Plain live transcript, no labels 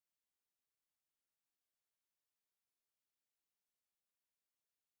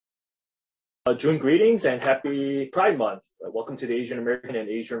June greetings and happy Pride Month. Welcome to the Asian American and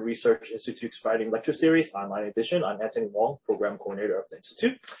Asian Research Institute's Friday Lecture Series, online edition. I'm Anthony Wong, Program Coordinator of the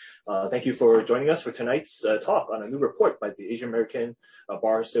Institute. Thank you for joining us for tonight's talk on a new report by the Asian American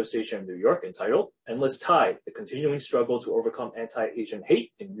Bar Association of New York entitled Endless Tide, the Continuing Struggle to Overcome Anti-Asian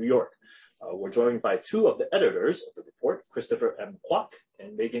Hate in New York. We're joined by two of the editors of the report, Christopher M. Kwok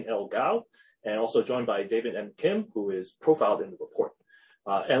and Megan L. Gao, and also joined by David M. Kim, who is profiled in the report.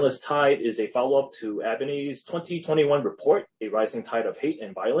 Endless Tide is a follow-up to Albany's 2021 report, A Rising Tide of Hate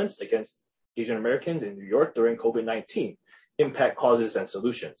and Violence Against Asian Americans in New York During COVID-19, Impact, Causes, and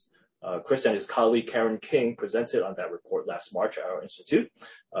Solutions. Chris and his colleague Karen King presented on that report last March at our institute,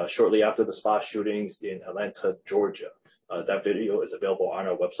 shortly after the spa shootings in Atlanta, Georgia. That video is available on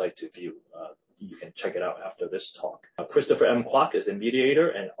our website to view. You can check it out after this talk. Christopher M. Kwok is a mediator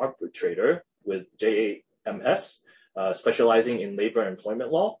and arbitrator with JAMS, specializing in labor and employment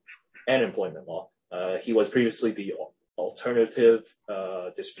law and employment law. He was previously the alternative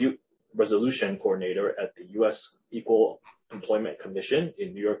dispute resolution coordinator at the U.S. Equal Employment Commission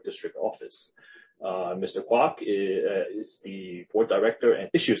in New York District Office. Mr. Kwok is the board director and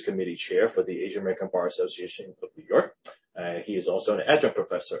issues committee chair for the Asian American Bar Association of New York. He is also an adjunct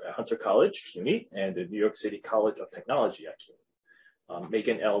professor at Hunter College, CUNY, and the New York City College of Technology at CUNY.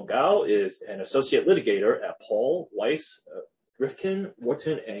 Megan L. Gao is an associate litigator at Paul, Weiss, Rifkin,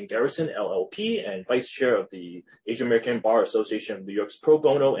 Wharton, and Garrison LLP, and vice chair of the Asian American Bar Association of New York's Pro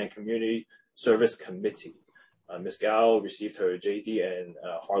Bono and Community Service Committee. Ms. Gao received her JD and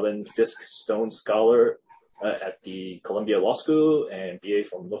Harlan Fiske Stone Scholar at the Columbia Law School and BA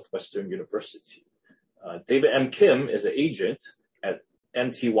from Northwestern University. David M. Kim is an agent at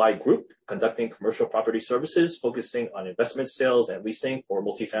MTY Group, conducting commercial property services, focusing on investment sales and leasing for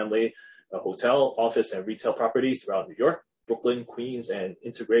multifamily hotel, office, and retail properties throughout New York, Brooklyn, Queens, and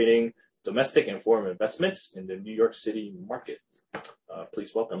integrating domestic and foreign investments in the New York City market.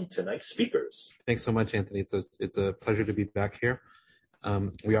 Please welcome tonight's speakers. Thanks so much, Anthony. It's a pleasure to be back here.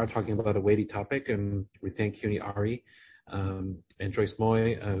 We are talking about a weighty topic, and we thank CUNY Ari and Joyce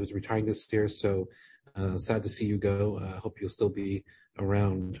Moy, who's retiring this year. So sad to see you go. Hope you'll still be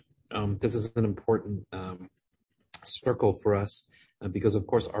around. This is an important circle for us because, of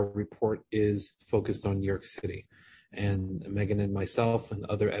course, our report is focused on New York City. And Megan and myself and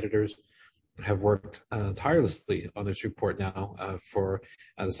other editors have worked tirelessly on this report now for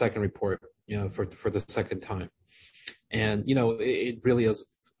the second report, for the second time. And, it really is,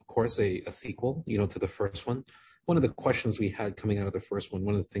 of course, a sequel, to the first one. One of the questions we had coming out of the first one,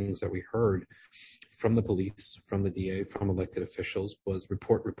 one of the things that we heard from the police, from the DA, from elected officials was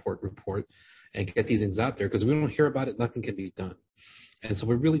report, and get these things out there, because if we don't hear about it, nothing can be done. And so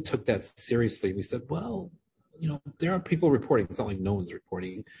we really took that seriously. We said, well, there are people reporting. It's not like no one's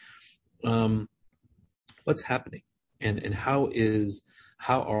reporting. What's happening? And how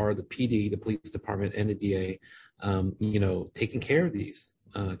are the PD, the police department, and the DA, taking care of these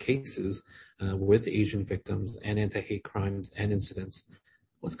cases with Asian victims and anti-hate crimes and incidents?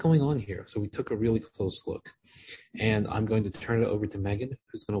 What's going on here? So we took a really close look, and I'm going to turn it over to Megan,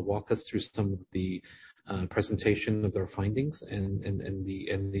 who's going to walk us through some of the presentation of their findings and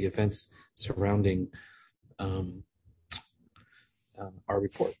the events surrounding our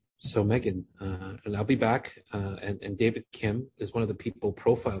report. So Megan, and I'll be back, and David Kim is one of the people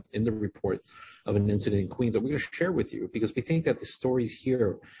profiled in the report of an incident in Queens that we're going to share with you, because we think that the stories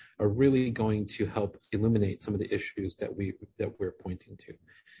here are really going to help illuminate some of the issues that we're pointing to.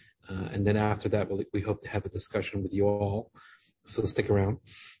 And then after that, we hope to have a discussion with you all. So stick around,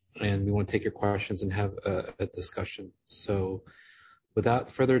 and we want to take your questions and have a discussion. So without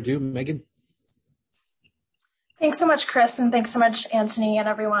further ado, Megan. Thanks so much, Chris, and thanks so much, Anthony, and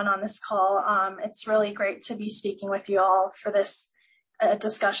everyone on this call. It's really great to be speaking with you all for this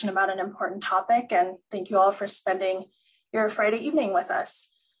discussion about an important topic, and thank you all for spending your Friday evening with us.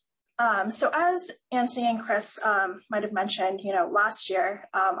 So as Anthony and Chris might have mentioned, last year,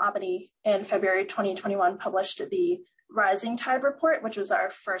 Albany in February 2021 published the Rising Tide report, which was our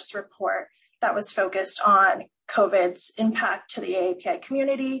first report that was focused on COVID's impact to the AAPI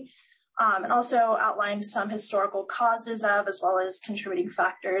community, and also outlined some historical causes of, as well as contributing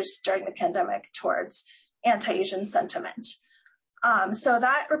factors during the pandemic towards anti-Asian sentiment. So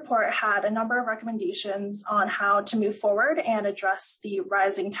that report had a number of recommendations on how to move forward and address the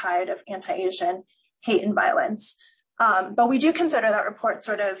rising tide of anti-Asian hate and violence. But we do consider that report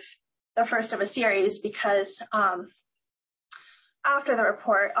sort of the first of a series because after the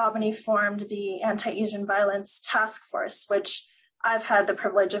report, Albany formed the Anti-Asian Violence Task Force, which I've had the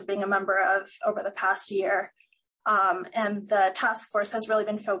privilege of being a member of over the past year. And the task force has really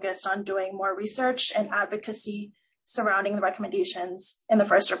been focused on doing more research and advocacy surrounding the recommendations in the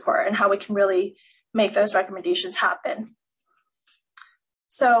first report and how we can really make those recommendations happen.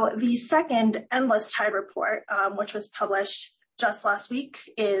 So the second Endless Tide report, which was published just last week,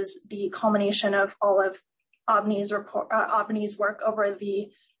 is the culmination of all of Albany's work over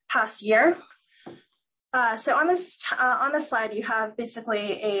the past year. So on this slide, you have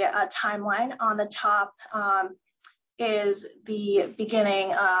basically a timeline. On the top is the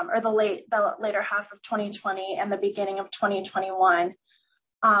beginning or the later half of 2020 and the beginning of 2021.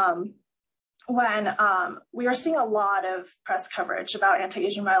 When we were seeing a lot of press coverage about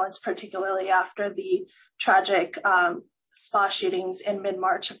anti-Asian violence, particularly after the tragic spa shootings in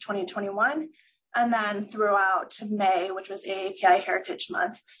mid-March of 2021, and then throughout May, which was AAPI Heritage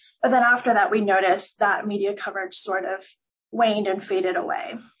Month. But then after that, we noticed that media coverage sort of waned and faded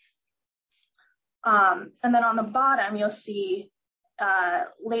away. And then on the bottom, you'll see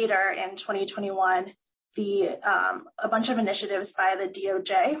later in 2021, a bunch of initiatives by the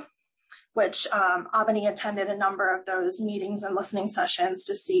DOJ, which Albany attended a number of those meetings and listening sessions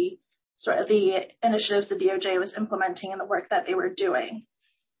to see sort of the initiatives the DOJ was implementing and the work that they were doing.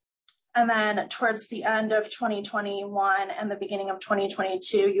 And then towards the end of 2021 and the beginning of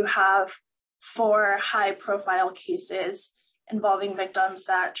 2022, you have 4 high-profile cases involving victims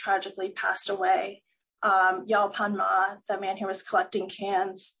that tragically passed away. Yaopan Ma, the man who was collecting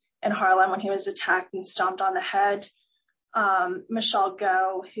cans in Harlem when he was attacked and stomped on the head. Michelle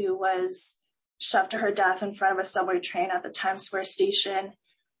Go, who was shoved to her death in front of a subway train at the Times Square station.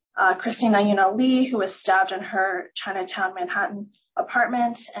 Christina Yuna Lee, who was stabbed in her Chinatown, Manhattan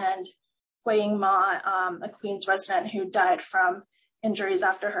apartment. And Guiying Ma, a Queens resident who died from injuries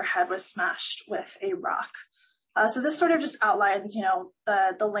after her head was smashed with a rock. So this sort of just outlines,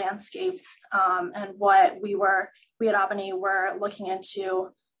 the landscape and what we at Albany were looking into,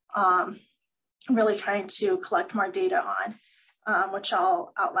 really trying to collect more data on, which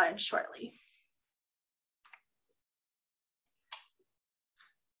I'll outline shortly.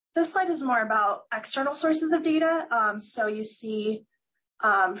 This slide is more about external sources of data. So you see,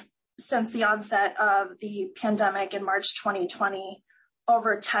 since the onset of the pandemic in March 2020,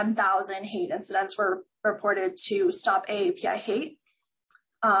 over 10,000 hate incidents were reported to Stop AAPI Hate,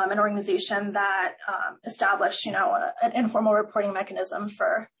 an organization that established, an informal reporting mechanism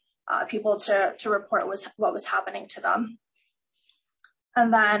for people to report what was happening to them.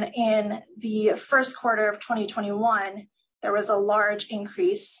 And then in the first quarter of 2021, there was a large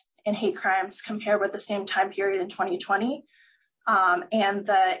increase in hate crimes compared with the same time period in 2020. And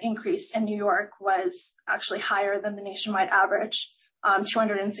the increase in New York was actually higher than the nationwide average,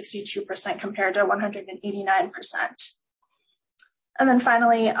 262% compared to 189%. And then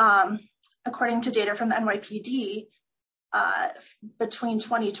finally, according to data from the NYPD, between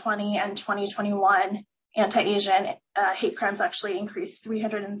 2020 and 2021, anti-Asian hate crimes actually increased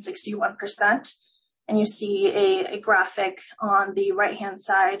 361%. And you see a graphic on the right-hand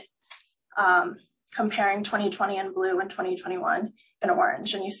side comparing 2020 in blue and 2021 in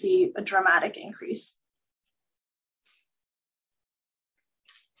orange, and you see a dramatic increase.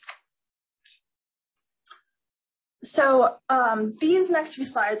 So these next few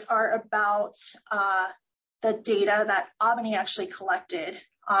slides are about the data that Albany actually collected,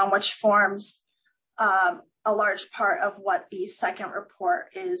 which forms a large part of what the second report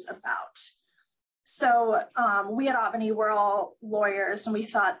is about. So we at Albany, we're all lawyers, and we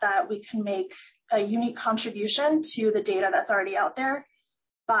thought that we can make a unique contribution to the data that's already out there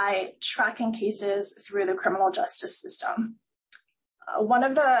by tracking cases through the criminal justice system. One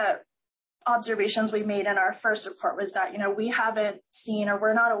of the observations we made in our first report was that, we haven't seen or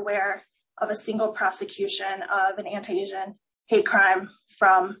we're not aware of a single prosecution of an anti-Asian hate crime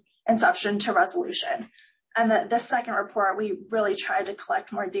from inception to resolution. And the second report, we really tried to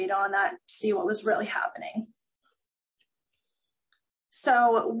collect more data on that, see what was really happening.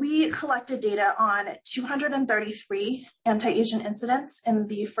 So we collected data on 233 anti-Asian incidents in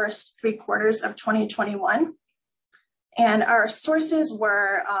the first 3 quarters of 2021. And our sources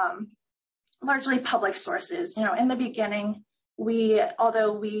were largely public sources. In the beginning,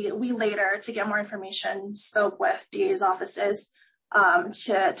 although we later, to get more information, spoke with DA's offices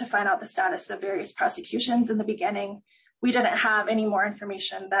to find out the status of various prosecutions. In the beginning, we didn't have any more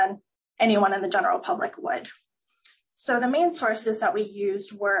information than anyone in the general public would. So the main sources that we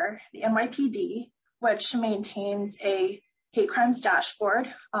used were the NYPD, which maintains a hate crimes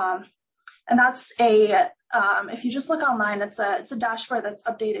dashboard. And that's if you just look online, it's a dashboard that's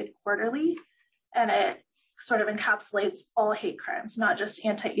updated quarterly, and it sort of encapsulates all hate crimes, not just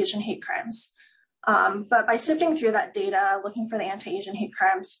anti-Asian hate crimes. But by sifting through that data, looking for the anti-Asian hate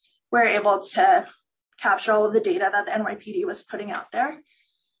crimes, we're able to capture all of the data that the NYPD was putting out there.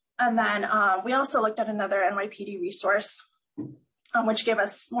 And then we also looked at another NYPD resource, which gave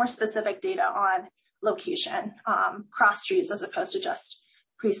us more specific data on location, cross streets as opposed to just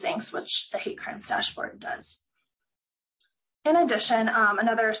precincts, which the hate crimes dashboard does. In addition,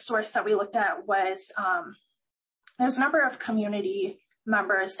 another source that we looked at was there's a number of community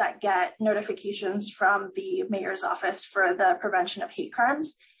members that get notifications from the mayor's office for the prevention of hate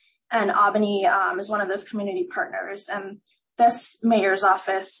crimes. And Albany is one of those community partners. And this mayor's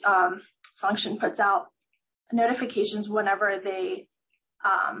office function puts out notifications whenever they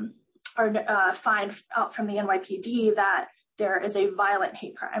find out from the NYPD that there is a violent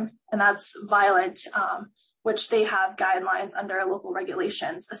hate crime. And that's violent, which they have guidelines under local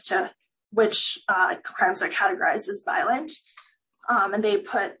regulations as to which crimes are categorized as violent. And they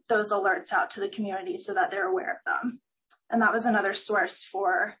put those alerts out to the community so that they're aware of them. And that was another source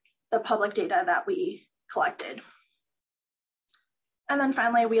for the public data that we collected. And then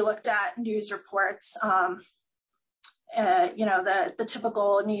finally, we looked at news reports, the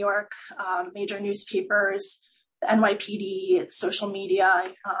typical New York major newspapers, the NYPD, social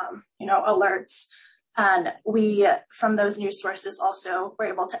media, alerts. And we, from those news sources, also were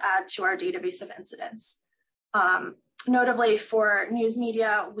able to add to our database of incidents. Notably for news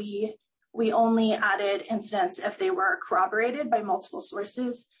media, we only added incidents if they were corroborated by multiple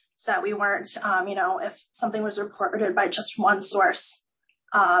sources, so that we weren't, if something was reported by just one source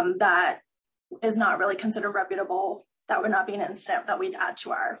that is not really considered reputable, that would not be an incident that we'd add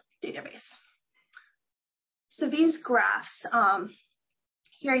to our database. So these graphs,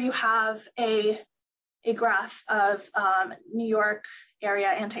 here you have a graph of New York area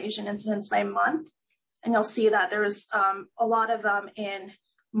anti-Asian incidents by month. And you'll see that there was a lot of them in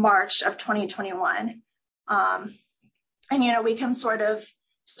March of 2021. We can sort of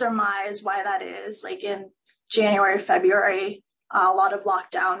surmise why that is. Like in January, February, a lot of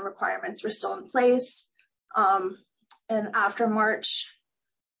lockdown requirements were still in place. And after March,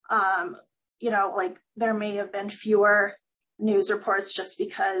 there may have been fewer news reports just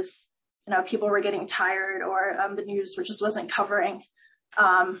because, people were getting tired or the news just wasn't covering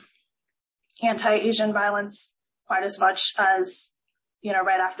anti-Asian violence quite as much as,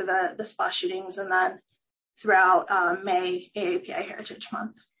 right after the spa shootings and then throughout May, AAPI Heritage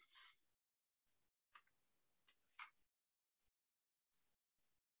Month.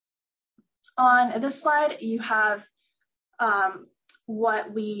 On this slide, you have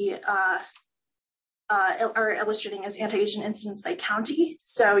what we are illustrating as anti-Asian incidents by county.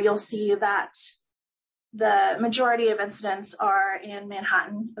 So you'll see that the majority of incidents are in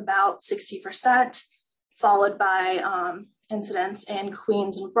Manhattan, about 60%, followed by incidents in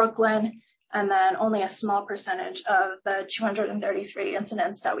Queens and Brooklyn, and then only a small percentage of the 233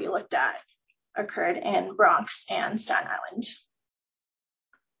 incidents that we looked at occurred in Bronx and Staten Island.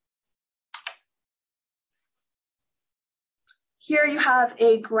 Here you have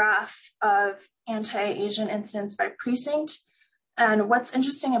a graph of anti-Asian incidents by precinct. And what's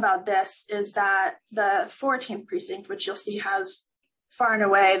interesting about this is that the 14th precinct, which you'll see has far and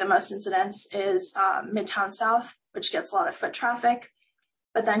away the most incidents, is Midtown South, which gets a lot of foot traffic.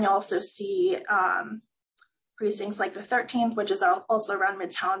 But then you'll also see precincts like the 13th, which is also around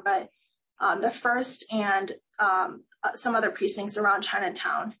Midtown, but the 1st and some other precincts around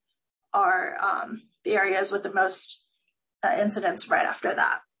Chinatown are the areas with the most incidents right after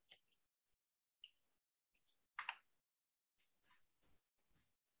that.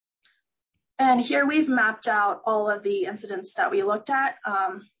 And here we've mapped out all of the incidents that we looked at.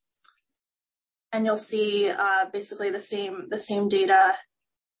 And you'll see basically the same data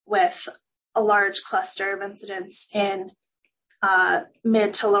with a large cluster of incidents in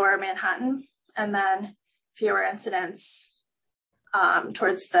mid to lower Manhattan, and then fewer incidents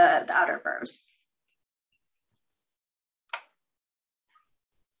towards the outer boroughs.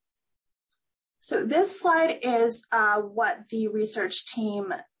 So this slide is what the research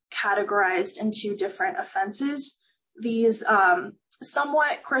team categorized into different offenses. These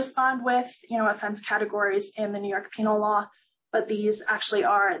somewhat correspond with, offense categories in the New York penal law, but these actually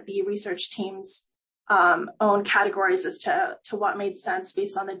are the research team's own categories as to what made sense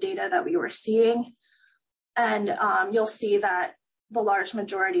based on the data that we were seeing. And you'll see that the large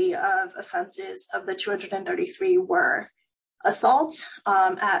majority of offenses of the 233 were assault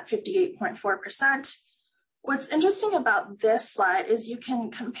at 58.4%. What's interesting about this slide is you can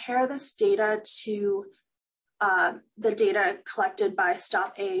compare this data to the data collected by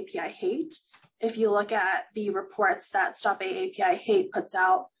Stop AAPI Hate. If you look at the reports that Stop AAPI Hate puts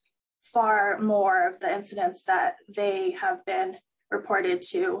out far more of the incidents that they have been reported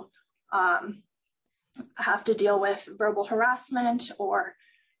to have to deal with verbal harassment or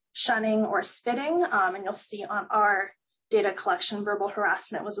shunning or spitting. And you'll see on our data collection, verbal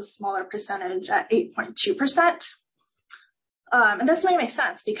harassment was a smaller percentage at 8.2%. And this may make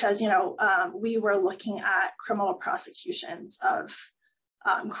sense because, we were looking at criminal prosecutions of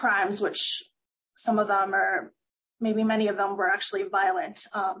crimes, which some of them or maybe many of them were actually violent.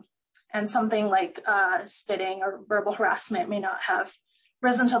 And something like spitting or verbal harassment may not have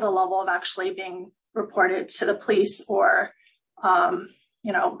risen to the level of actually being reported to the police or,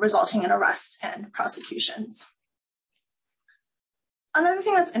 resulting in arrests and prosecutions. Another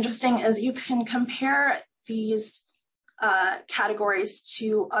thing that's interesting is you can compare these categories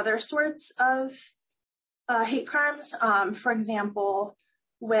to other sorts of hate crimes. For example,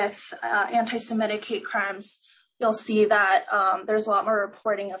 with anti-Semitic hate crimes, you'll see that there's a lot more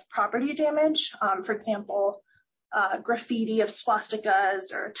reporting of property damage. For example, graffiti of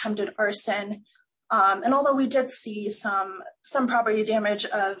swastikas or attempted arson. And although we did see some property damage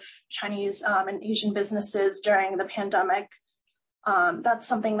of Chinese and Asian businesses during the pandemic, that's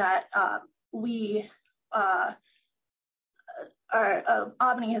something that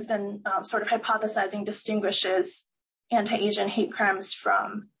Albany has been sort of hypothesizing distinguishes anti-Asian hate crimes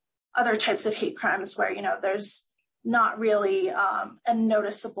from other types of hate crimes where, there's not really a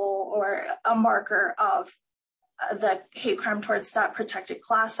noticeable or a marker of the hate crime towards that protected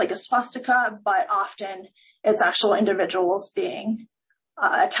class, like a swastika, but often it's actual individuals being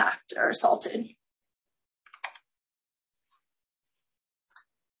attacked or assaulted.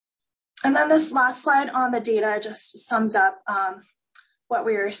 And then this last slide on the data just sums up what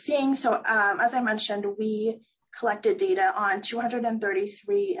we were seeing. So as I mentioned, we collected data on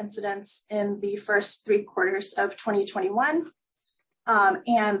 233 incidents in the first 3 quarters of 2021.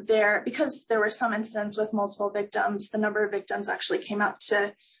 And because there were some incidents with multiple victims, the number of victims actually came out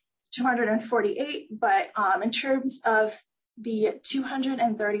to 248. But in terms of the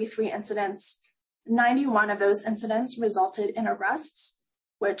 233 incidents, 91 of those incidents resulted in arrests,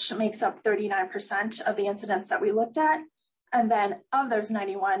 which makes up 39% of the incidents that we looked at. And then of those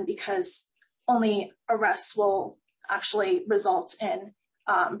 91, because only arrests will actually result in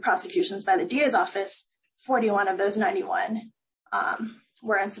prosecutions by the DA's office, 41 of those 91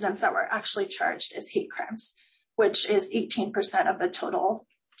 were incidents that were actually charged as hate crimes, which is 18% of the total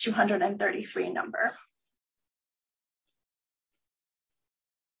 233 number.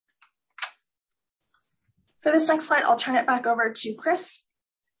 For this next slide, I'll turn it back over to Chris.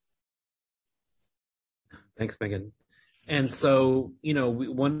 Thanks, Megan. And so,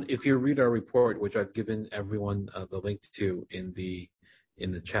 if you read our report, which I've given everyone the link to in the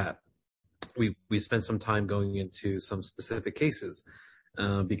chat, we spent some time going into some specific cases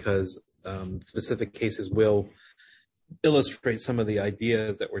because specific cases will illustrate some of the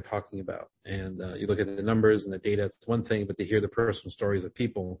ideas that we're talking about. And you look at the numbers and the data, it's one thing, but to hear the personal stories of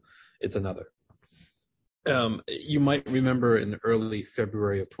people, it's another. You might remember in early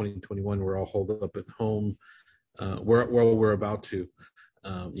February of 2021, we're all holed up at home. We're about to,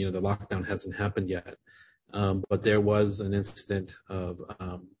 the lockdown hasn't happened yet. But there was an incident of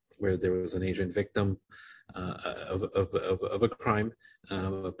where there was an Asian victim of a crime.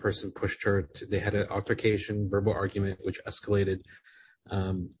 A person pushed her. They had an altercation, verbal argument, which escalated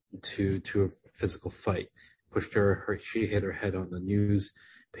to a physical fight. Pushed her. She hit her head on the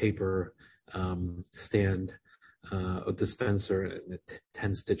newspaper stand, a dispenser, and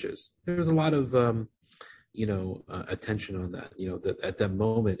 10 stitches. There was a lot of attention on that. That at that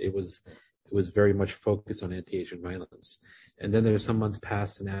moment it was very much focused on anti-Asian violence. And then there's some months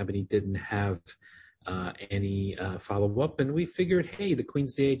passed and Albany didn't have any follow-up. And we figured, hey, the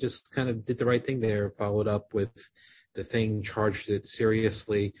Queens DA just kind of did the right thing there, followed up with the thing, charged it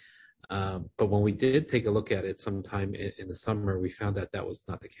seriously. But when we did take a look at it sometime in the summer, we found that that was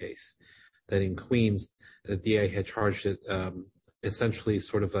not the case. That in Queens, the DA had charged it essentially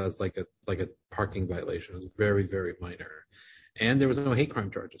sort of as like a parking violation. It was very, very minor. And there was no hate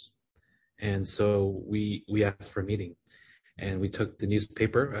crime charges. And so we asked for a meeting, and we took the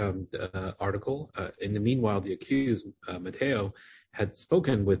newspaper article. In the meanwhile, the accused, Mateo, had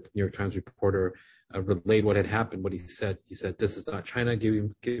spoken with New York Times reporter, relayed what had happened, what he said. He said, "This is not China.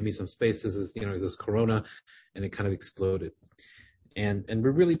 Give me some space. This is, this is Corona," and it kind of exploded. And we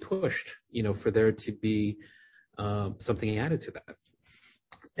really pushed, for there to be something added to that.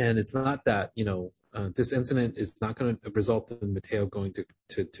 And it's not that, this incident is not going to result in Mateo going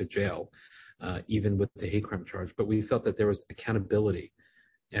to jail, even with the hate crime charge. But we felt that there was accountability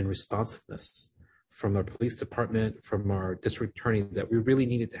and responsiveness from our police department, from our district attorney that we really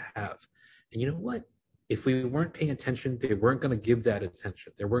needed to have. And you know what? If we weren't paying attention, they weren't going to give that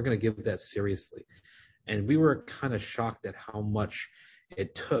attention. They weren't going to give that seriously. And we were kind of shocked at how much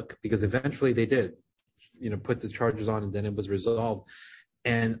it took, because eventually they did, put the charges on, and then it was resolved.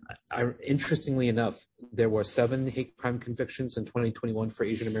 And interestingly enough, there were 7 hate crime convictions in 2021 for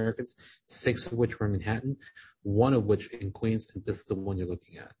Asian Americans, 6 of which were in Manhattan, 1 of which in Queens, and this is the one you're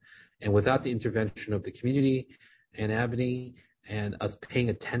looking at. And without the intervention of the community and Abney and us paying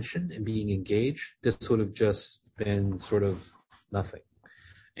attention and being engaged, this would have just been sort of nothing.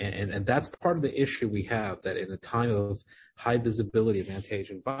 And that's part of the issue we have, that in a time of high visibility of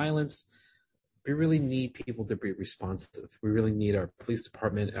anti-Asian violence, we really need people to be responsive. We really need our police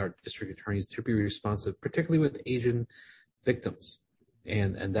department, our district attorneys to be responsive, particularly with Asian victims.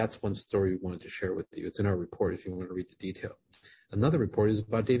 And that's one story we wanted to share with you. It's in our report if you want to read the detail. Another report is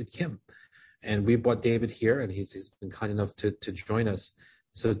about David Kim. And we brought David here, and he's been kind enough to join us.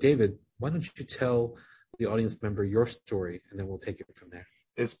 So David, why don't you tell the audience member your story, and then we'll take it from there.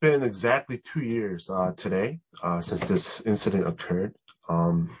 It's been exactly 2 years today since this incident occurred.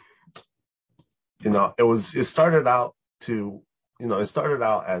 It started out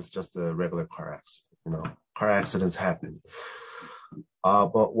as just a regular car accident. Car accidents happen.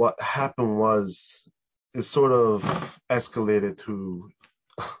 But what happened was it sort of escalated to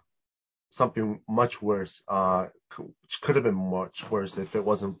something much worse, which could have been much worse if it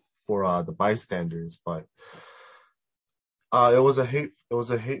wasn't for the bystanders. But it was a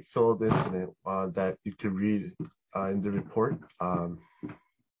hate-filled incident that you could read in the report.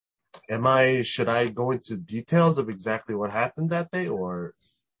 Should I go into details of exactly what happened that day, or?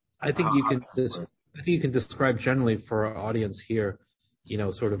 I think you can describe generally for our audience here,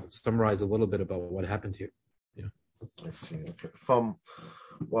 sort of summarize a little bit about what happened here. Yeah. Let's see. Okay.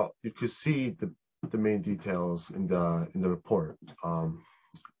 You could see the main details in the report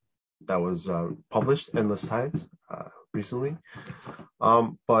that was published in Endless Tides recently.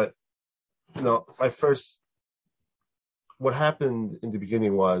 What happened in the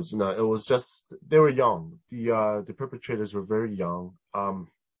beginning was, it was just, they were young. The perpetrators were very young.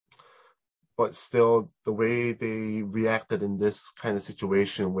 But still, the way they reacted in this kind of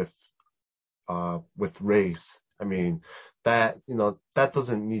situation with race, that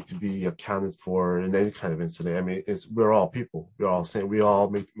doesn't need to be accounted for in any kind of incident. We're all people. We all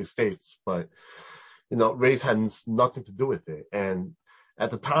make mistakes, but race has nothing to do with it. And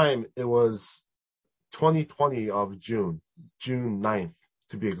at the time, it was 2020 of June 9th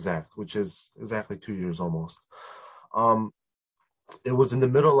to be exact, which is exactly 2 years almost. It was in the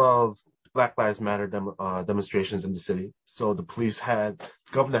middle of Black Lives Matter demonstrations in the city. So the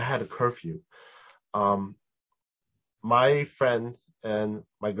governor had a curfew. My friend and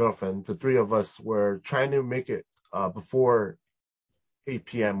my girlfriend, the 3 of us, were trying to make it before 8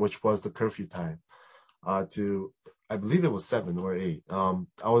 p.m., which was the curfew time, I believe it was 7 or 8.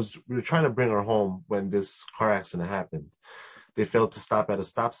 We were trying to bring her home when this car accident happened. They failed to stop at a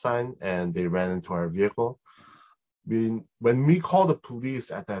stop sign and they ran into our vehicle. When we called the police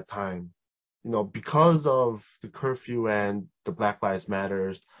at that time, because of the curfew and the Black Lives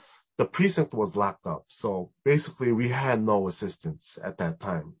Matters, the precinct was locked up. So basically we had no assistance at that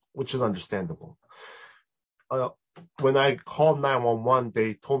time, which is understandable. When I called 911,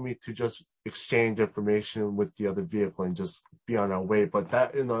 they told me to just exchange information with the other vehicle and just be on our way. But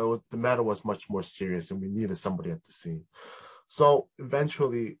that, the matter was much more serious and we needed somebody at the scene. So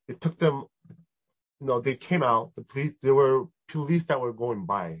eventually it took them, they came out, there were police that were going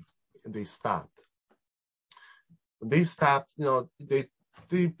by and they stopped. When they stopped,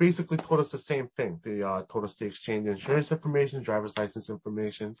 they basically told us the same thing. They told us to exchange insurance information, driver's license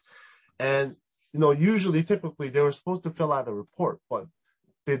information. And, typically they were supposed to fill out a report, but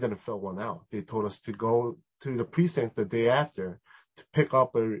they didn't fill one out. They told us to go to the precinct the day after to pick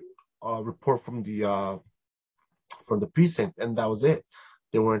up a report from the precinct, and that was it.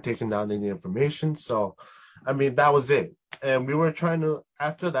 They weren't taking down any information. So, that was it. And we were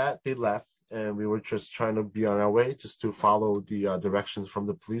after that, they left, and we were just trying to be on our way just to follow the directions from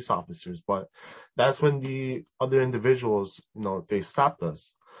the police officers. But that's when the other individuals, they stopped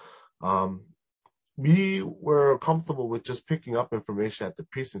us. We were comfortable with just picking up information at the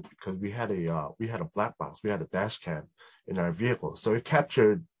precinct because we had a black box, we had a dash cam in our vehicle, so it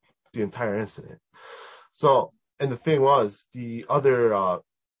captured the entire incident. So, and the thing was, the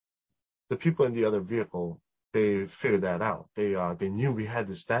people in the other vehicle, they figured that out. They knew we had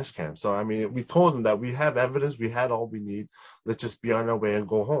this dash cam. So we told them that we have evidence, we had all we need. Let's just be on our way and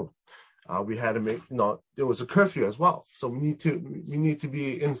go home. We had to make, there was a curfew as well, so we need to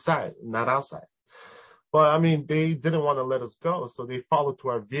be inside, not outside. But I mean, they didn't want to let us go, so they followed to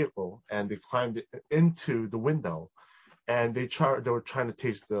our vehicle and they climbed into the window, and they were trying to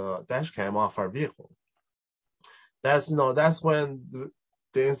take the dash cam off our vehicle. That's when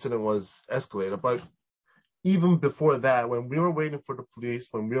the incident was escalated. But even before that, when we were waiting for the police,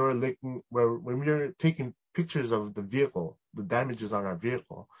 when we were taking pictures of the vehicle, the damages on our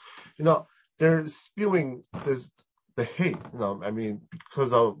vehicle, they're spewing the hate. I mean,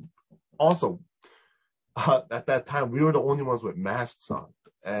 because of also at that time we were the only ones with masks on,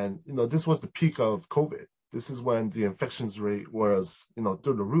 and this was the peak of COVID. This is when the infections rate was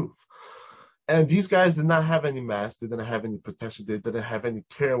through the roof. And these guys did not have any masks. They didn't have any protection. They didn't have any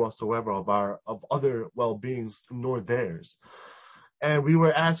care whatsoever of other well-beings nor theirs. And we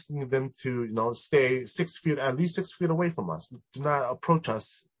were asking them to, stay at least 6 feet away from us. Do not approach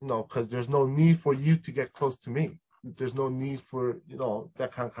us, because there's no need for you to get close to me. There's no need for,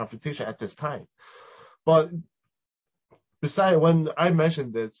 that kind of confrontation at this time. But besides, when I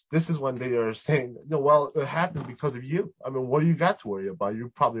mentioned this is when they are saying, well, it happened because of you. I mean, what do you got to worry about? You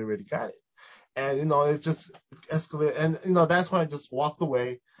probably already got it. And, it just escalated. And, that's when I just walked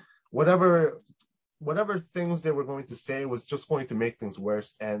away. Whatever things they were going to say was just going to make things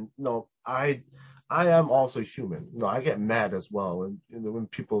worse. And, I am also human. I get mad as well. And, when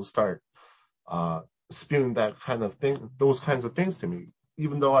people start spewing that kind of thing, those kinds of things to me,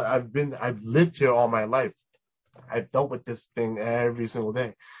 even though I've lived here all my life, I've dealt with this thing every single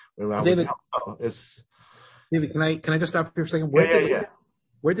day. David, can I just stop for a second?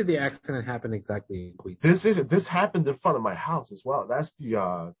 Where did the accident happen exactly in Queens? This happened in front of my house as well. That's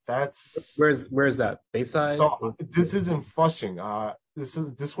where is that? Bayside? So, this is in Flushing.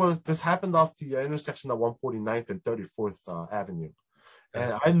 This happened off the intersection of 149th and 34th Avenue.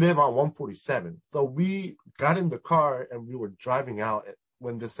 And I live on 147. So we got in the car and we were driving out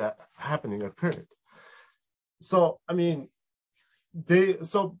when this happening occurred. So, I mean,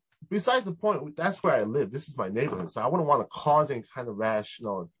 besides the point, that's where I live. This is my neighborhood. So I wouldn't want to cause any kind of rash,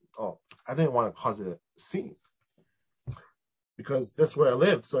 I didn't want to cause a scene because that's where I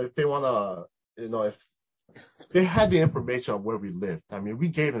live. So if they want to, if they had the information of where we lived, I mean, we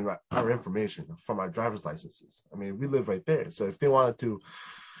gave them our information from our driver's licenses. I mean, we live right there. So if they wanted to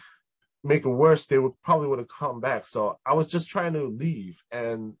make it worse, they would have come back. So I was just trying to leave.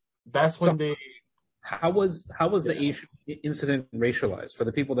 And that's when How was the incident racialized? For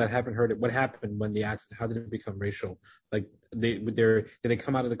the people that haven't heard it, what happened when the accident? How did it become racial? Like did they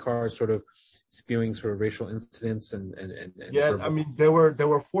come out of the car sort of spewing sort of racial incidents and yeah, I mean there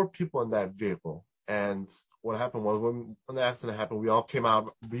were 4 people in that vehicle, and what happened was when the accident happened, we all came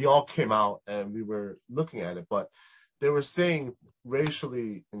out and we were looking at it, but they were saying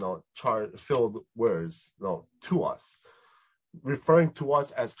racially filled words to us, referring to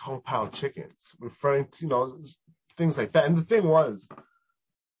us as Kung Pao chickens, referring to, things like that. And the thing was,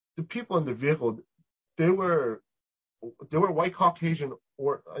 the people in the vehicle, they were white Caucasian,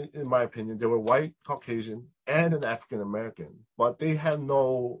 or in my opinion, they were white Caucasian and an African American, but they had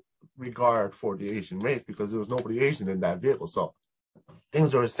no regard for the Asian race because there was nobody Asian in that vehicle. So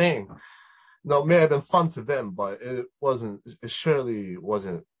things they were saying, may have been fun to them, but it surely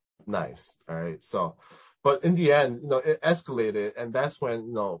wasn't nice. All right. So, but in the end, it escalated, and that's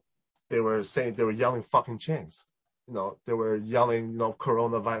when, they were yelling fucking Chinks. They were yelling,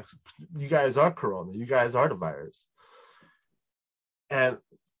 coronavirus. You guys are corona. You guys are the virus. And,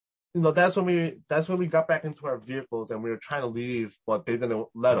 that's when we got back into our vehicles and we were trying to leave, but they didn't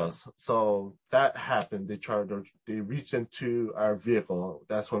let us. So that happened. They reached into our vehicle.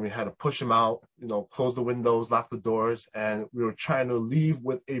 That's when we had to push them out, close the windows, lock the doors. And we were trying to leave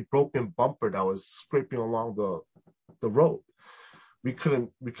with a broken bumper that was scraping along the road. We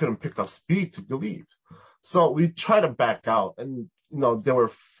couldn't pick up speed to leave. So we tried to back out, and, there were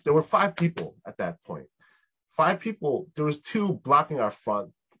 5 people at that point. 5 people, there was 2 blocking our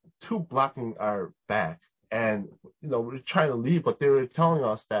front, 2 blocking our back. And, we were trying to leave, but they were telling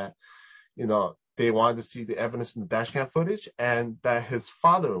us that, they wanted to see the evidence in the dash cam footage and that his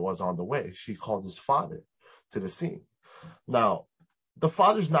father was on the way. She called his father to the scene. Now, the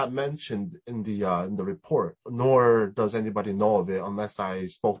father's not mentioned in the report, nor does anybody know of it unless I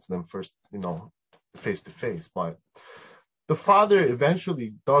spoke to them first, face to face. But the father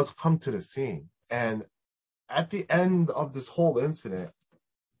eventually does come to the scene. And at the end of this whole incident,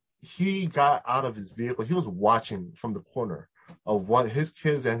 he got out of his vehicle. He was watching from the corner of what his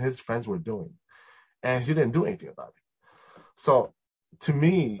kids and his friends were doing, and he didn't do anything about it. So to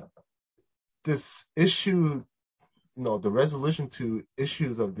me, this issue, the resolution to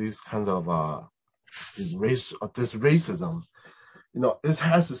issues of these kinds of this racism, this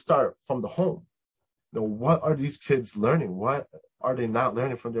has to start from the home. what are these kids learning? What are they not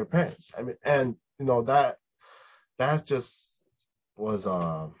learning from their parents? I mean, and that just was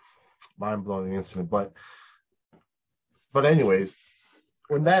a mind-blowing incident. But anyways,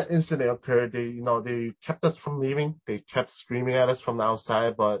 when that incident occurred, they kept us from leaving. They kept screaming at us from the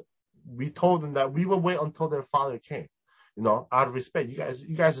outside, but we told them that we would wait until their father came. Out of respect.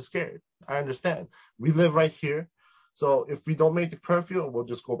 You guys are scared. I understand. We live right here. So if we don't make the curfew, we'll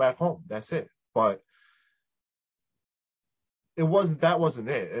just go back home. That's it. But that wasn't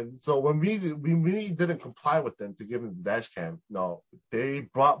it. And so when we really didn't comply with them to give them the dash cam, they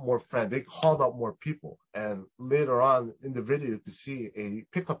brought more friends. They called out more people. And later on in the video, you can see a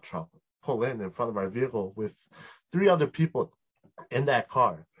pickup truck pull in front of our vehicle with 3 other people in that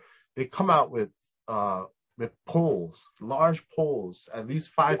car. They come out with poles, large poles, at least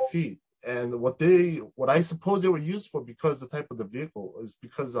 5 feet. And what I suppose they were used for, because the type of the vehicle is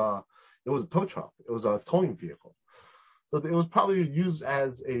because it was a tow truck. It was a towing vehicle. So it was probably used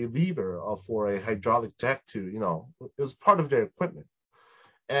as a lever for a hydraulic jack it was part of their equipment.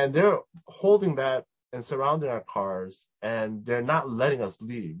 And they're holding that and surrounding our cars, and they're not letting us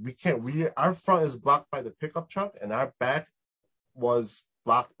leave. Our front is blocked by the pickup truck, and our back was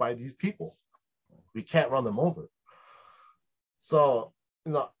blocked by these people. We can't run them over. So,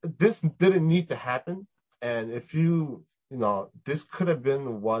 this didn't need to happen. And if this could have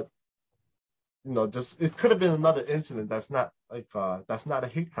been it could have been another incident that's not a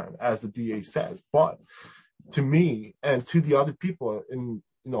hate crime, as the DA says. But to me and to the other people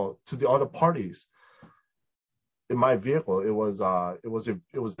to the other parties in my vehicle, it was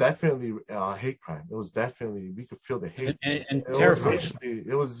definitely a hate crime. It was definitely, we could feel the hate. And terrifying.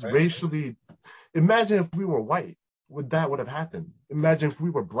 It was racially. Imagine if we were white, would have happened? Imagine if we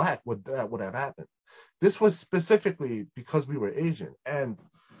were black, would have happened? This was specifically because we were Asian. And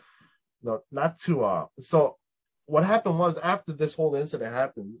so what happened was, after this whole incident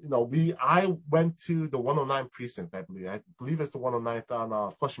happened, I went to the 109 precinct, I believe it's the 109th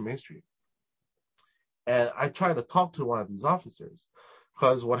on Flushing Main Street. And I tried to talk to one of these officers,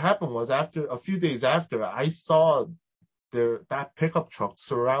 because what happened was, a few days after, I saw that pickup truck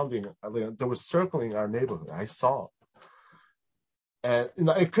they were circling our neighborhood. I saw it. And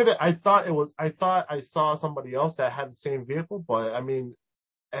I thought I saw somebody else that had the same vehicle, but I mean,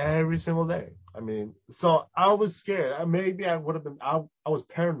 every single day. I mean, so I was scared. Maybe I would have been. I was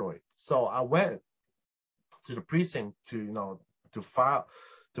paranoid. So I went to the precinct to file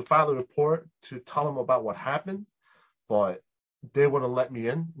a report, to tell them about what happened, but they wouldn't let me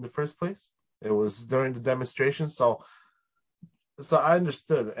in the first place. It was during the demonstration, so I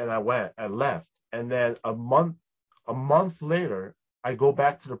understood, and I went. I left, and then a month later, I go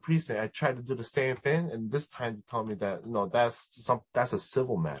back to the precinct. I tried to do the same thing, and this time they told me that that's a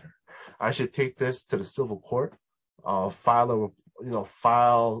civil matter. I should take this to the civil court, file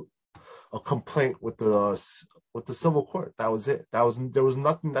a complaint with the civil court. That was it. There was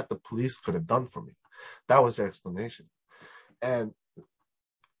nothing that the police could have done for me. That was their explanation. And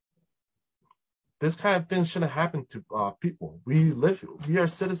this kind of thing shouldn't happen to people. We are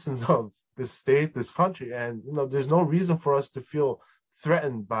citizens of this state, this country, and there's no reason for us to feel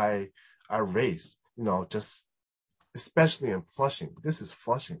threatened by our race, just especially in Flushing. This is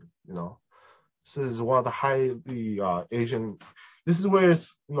Flushing, This is one of the highly Asian. This is where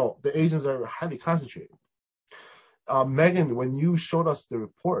the Asians are highly concentrated. Megan, when you showed us the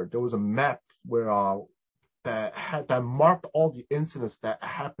report, there was a map where that marked all the incidents that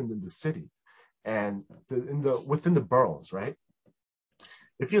happened in the city and within the boroughs, right?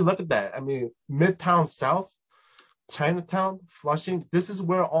 If you look at that, I mean, Midtown South, Chinatown, Flushing, this is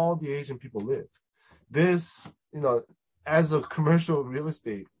where all the Asian people live. This, as a commercial real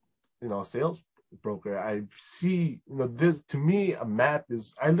estate, sales broker, I see, this, to me, a map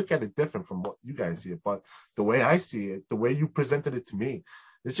is, I look at it different from what you guys see it, but the way I see it, the way you presented it to me,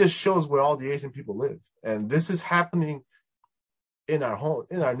 it just shows where all the Asian people live. And this is happening in our home,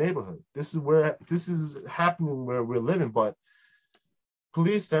 in our neighborhood. This is happening where we're living, but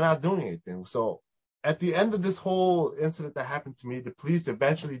police, they're not doing anything. So at the end of this whole incident that happened to me, the police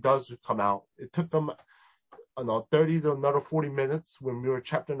eventually does come out. It took them 30 to another 40 minutes when we were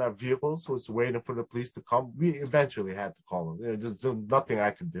trapped in our vehicles, so it's waiting for the police to come. We eventually had to call them. There's nothing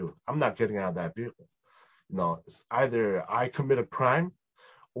I could do. I'm not getting out of that vehicle. It's either I commit a crime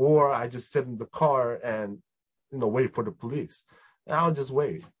or I just sit in the car and, wait for the police. And I'll just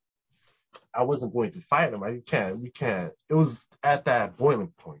wait. I wasn't going to fight them. We can't. It was at that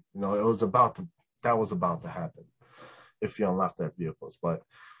boiling point. That was about to happen if you unlock their vehicles. But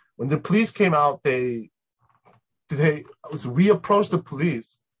when the police came out, we approached the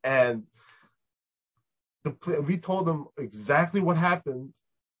police, and we told them exactly what happened,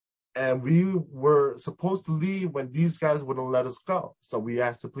 and we were supposed to leave when these guys wouldn't let us go. So we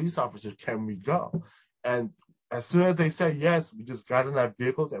asked the police officer, can we go? And as soon as they said yes, we just got in our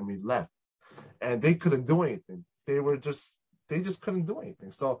vehicles and we left. And they couldn't do anything. They just couldn't do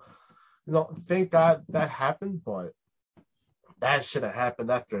anything. So, thank God that happened, but that should have happened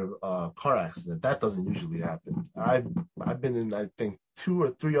after a car accident. That doesn't usually happen. I've been in, I think, 2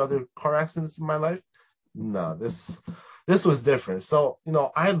 or 3 other car accidents in my life. No, this was different. So,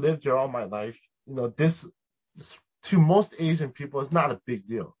 I lived here all my life. This to most Asian people is not a big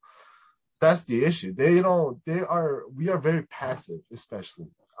deal. That's the issue. We are very passive, especially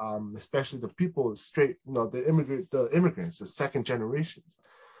the people straight, the immigrants, the second generations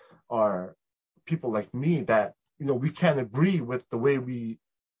are people like me that, we can't agree with the way we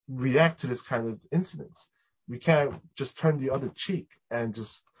react to this kind of incidents. We can't just turn the other cheek and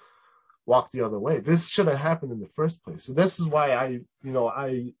just walk the other way. This shouldn't happen in the first place. So this is why I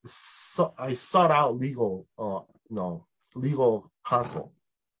sought out legal counsel.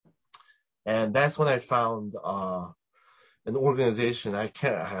 And that's when I found an organization. I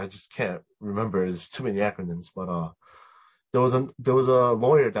just can't remember. There's too many acronyms, but there was a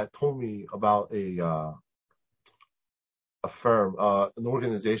lawyer that told me about a firm, an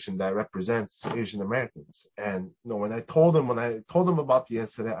organization that represents Asian Americans. And when I told them about the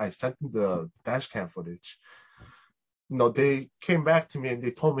incident, I sent them the dash cam footage. They came back to me and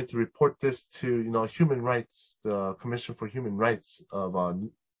they told me to report this to Human Rights, the Commission for Human Rights of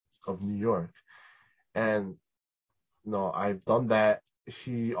New York. And I've done that.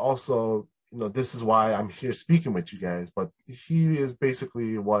 He also, this is why I'm here speaking with you guys, but he is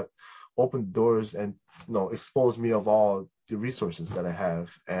basically what opened doors and exposed me of all the resources that I have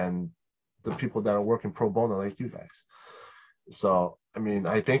and the people that are working pro bono like you guys. So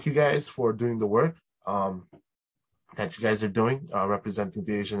I thank you guys for doing the work that you guys are doing, representing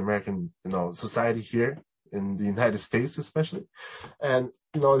the Asian American society here in the United States especially. And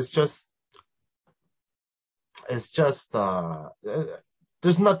it's just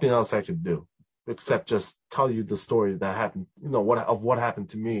there's nothing else I could do except just tell you the story that happened, what happened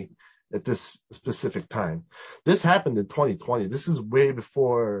to me at this specific time. This happened in 2020. This is way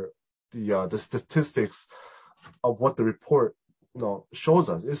before the statistics of what the report shows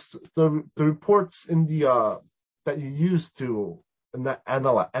us. It's the reports in the that you use to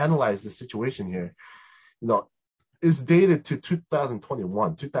analyze the situation here, is dated to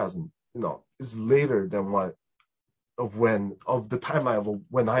 2021. 2000, is later than the timeline of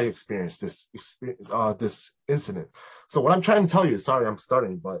when I experienced this incident. So what I'm trying to tell you, sorry I'm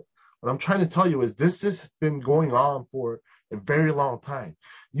starting, but what I'm trying to tell you is this has been going on for a very long time.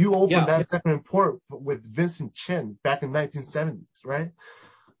 You opened that second report with Vincent Chin back in 1970s, right?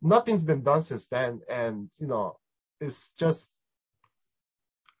 Nothing's been done since then, and it's just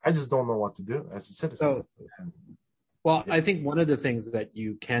I just don't know what to do as a citizen. Well, I think one of the things that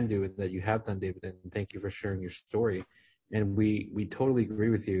you can do and that you have done, David, and thank you for sharing your story, and we totally agree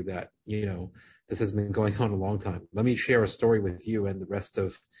with you that, this has been going on a long time. Let me share a story with you and the rest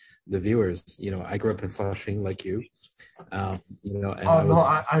of the viewers. I grew up in Flushing like you. I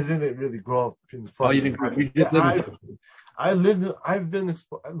didn't really grow up in Flushing. Oh, you didn't you did live in Flushing. I've been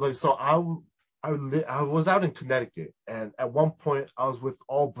exposed, I was out in Connecticut, and at one point I was with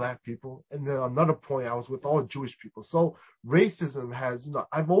all Black people, and then another point I was with all Jewish people. So racism has,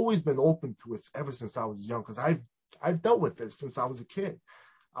 I've always been open to it ever since I was young, because I've dealt with it since I was a kid.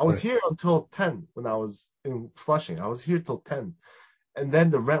 I was here until 10 when I was in Flushing. I was here till 10. And then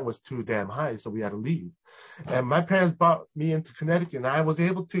the rent was too damn high, so we had to leave. And my parents brought me into Connecticut, and I was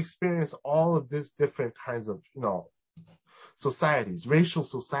able to experience all of these different kinds of, societies, racial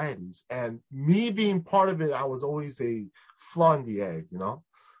societies. And me being part of it, I was always a flaw in the egg,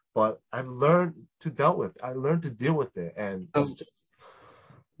 But I've learned to deal with it. And it's just...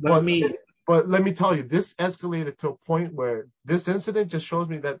 But let me tell you, this escalated to a point where this incident just shows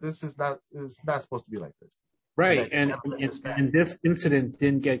me that this is not supposed to be like this. Right. And this incident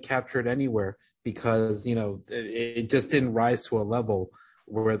didn't get captured anywhere because, it just didn't rise to a level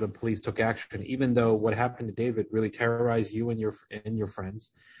where the police took action, even though what happened to David really terrorized you and your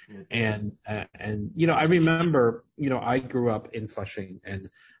friends. And I remember, I grew up in Flushing and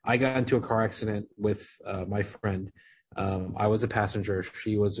I got into a car accident with my friend. I was a passenger.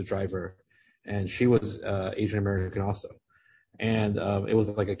 She was the driver, and she was Asian American also. And it was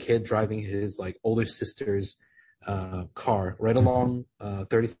like a kid driving his older sister's car right along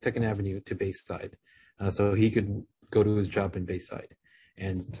 32nd Avenue to Bayside, so he could go to his job in Bayside.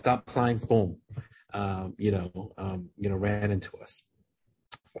 And stop sign, boom, ran into us.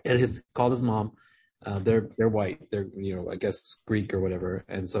 And called his mom. They're white. They're, I guess Greek or whatever.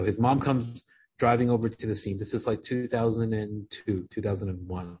 And so his mom comes driving over to the scene. This is like 2002,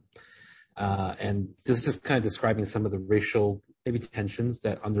 2001. And this is just kind of describing some of the racial maybe tensions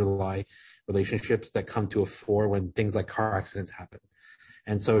that underlie relationships that come to a fore when things like car accidents happen.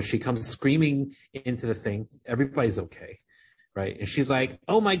 And so she comes screaming into the thing. Everybody's okay, right? And she's like,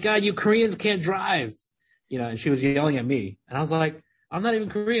 "Oh my God, you Koreans can't drive," and she was yelling at me. And I was like, "I'm not even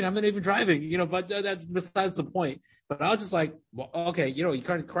Korean. I'm not even driving," but that's besides the point. But I was just like, well, okay, you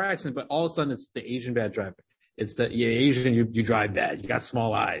can't car accident, but all of a sudden it's the Asian bad driver. It's the Asian, you drive bad. You got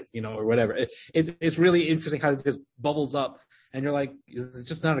small eyes, or whatever. It's really interesting how it just bubbles up. And you're like, is it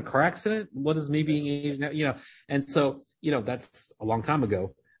just not a car accident? What is me being Asian? And so, that's a long time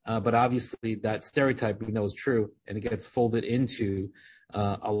ago. But obviously that stereotype we know is true, and it gets folded into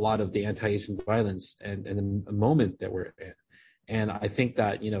a lot of the anti-Asian violence and the moment that we're in. And I think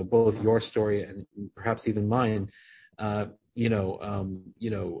that, both your story and perhaps even mine,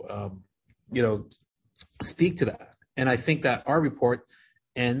 speak to that. And I think that our report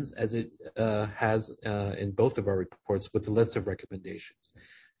ends as it has in both of our reports with a list of recommendations.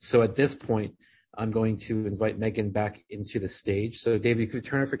 So at this point, I'm going to invite Megan back into the stage. So David, you could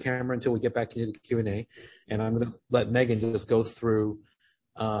turn off your camera until we get back into the Q&A. And I'm going to let Megan just go through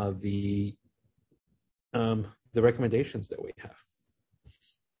the recommendations that we have.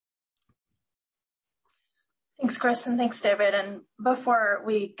 Thanks, Chris, and thanks, David. And before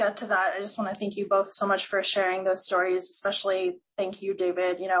we get to that, I just want to thank you both so much for sharing those stories, especially thank you,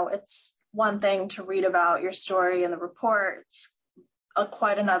 David. It's one thing to read about your story in the report. It's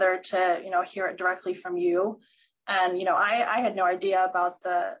quite another to, hear it directly from you. And, I had no idea about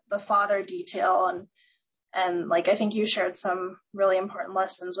the father detail. And like, I think you shared some really important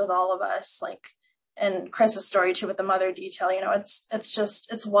lessons with all of us, like, and Chris's story too with the mother detail.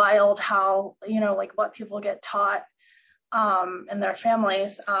 It's wild how, like what people get taught in their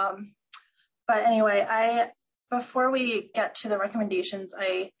families. But anyway, before we get to the recommendations,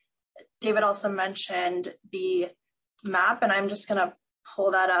 David also mentioned the map, and I'm just going to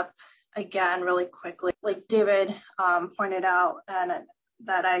pull that up again really quickly. Like David pointed out, and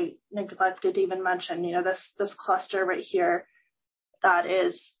that I neglected to even mention, this cluster right here, that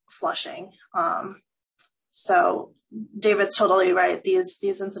is Flushing. So David's totally right. These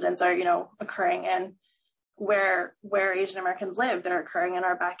incidents are, occurring in where Asian Americans live. They're occurring in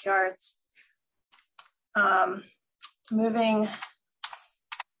our backyards. Moving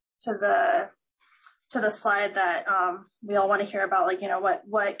to the slide that we all want to hear about, like,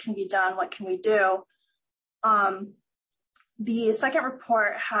 what can be done, what can we do? The second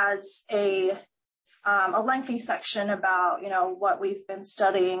report has a lengthy section about, what we've been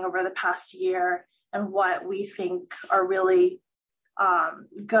studying over the past year and what we think are really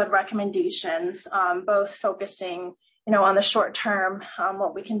good recommendations, both focusing, on the short term,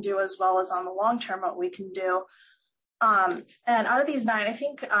 what we can do, as well as on the long term, what we can do. And out of these 9, I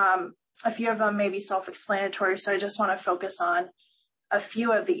think a few of them may be self-explanatory, so I just want to focus on a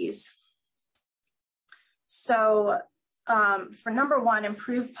few of these. So for number 1,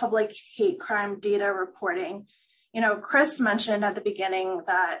 improve public hate crime data reporting. Chris mentioned at the beginning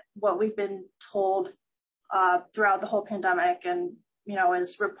that what we've been told throughout the whole pandemic and,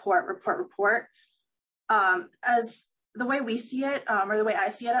 is report. As the way we see it, or the way I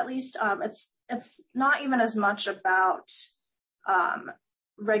see it at least, it's not even as much about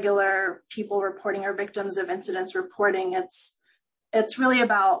regular people reporting or victims of incidents reporting. It's really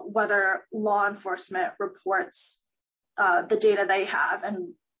about whether law enforcement reports the data they have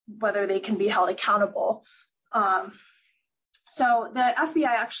and whether they can be held accountable. So the FBI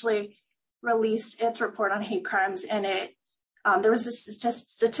actually released its report on hate crimes, and there was a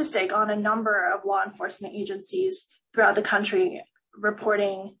statistic on a number of law enforcement agencies throughout the country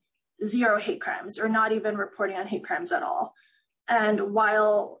reporting 0 hate crimes, or not even reporting on hate crimes at all. And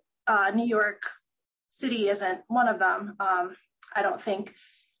while New York City isn't one of them, I don't think,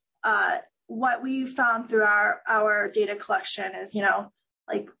 what we found through our data collection is,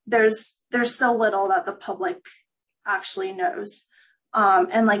 like there's so little that the public actually knows.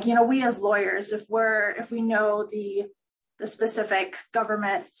 And like, we as lawyers, if we know the specific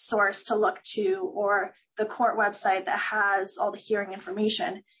government source to look to, or the court website that has all the hearing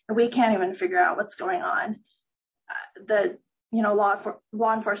information, and we can't even figure out what's going on,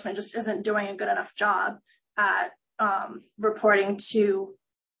 law enforcement just isn't doing a good enough job at reporting to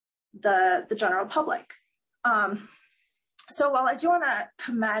the general public. So while I do want to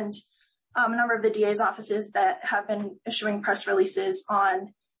commend a number of the DA's offices that have been issuing press releases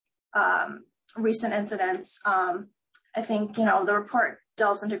on recent incidents, I think, the report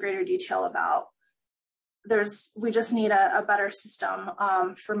delves into greater detail about we just need a better system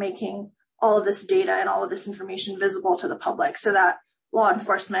for making all of this data and all of this information visible to the public so that law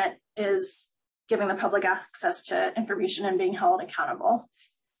enforcement is giving the public access to information and being held accountable.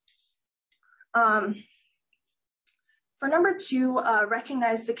 For number 2,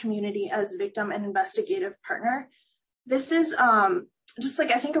 recognize the community as victim and investigative partner. This is just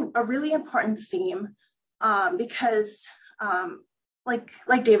like, I think, a really important theme because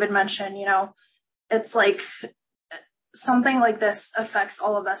like David mentioned, it's like something like this affects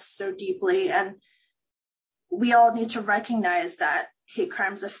all of us so deeply, and we all need to recognize that hate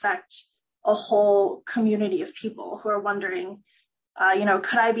crimes affect a whole community of people who are wondering,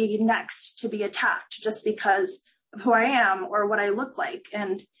 could I be next to be attacked just because of who I am or what I look like?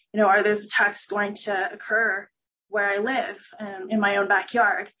 And, are those attacks going to occur where I live in my own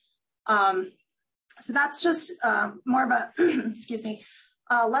backyard? So that's just more of a, excuse me,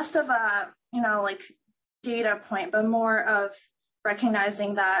 less of a, data point, but more of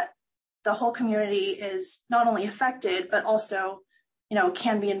recognizing that the whole community is not only affected, but also,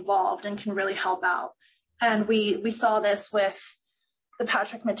 can be involved and can really help out. And we saw this with the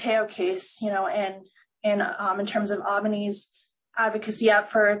Patrick Mateo case, in terms of Albany's advocacy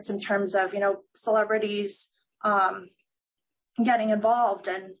efforts, in terms of, celebrities getting involved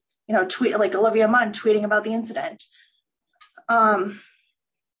and, tweet like Olivia Munn tweeting about the incident.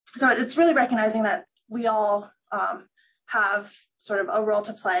 So it's really recognizing that we all have sort of a role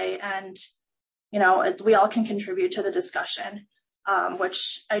to play, and, we all can contribute to the discussion,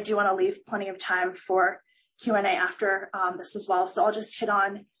 which I do want to leave plenty of time for Q&A after this as well. So I'll just hit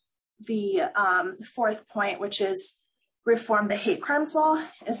on the 4th point, which is reform the hate crimes law,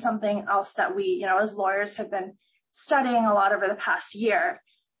 is something else that we, as lawyers have been studying a lot over the past year.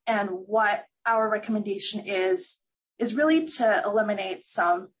 And what our recommendation is really to eliminate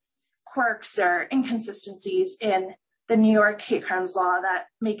some quirks or inconsistencies in the New York hate crimes law that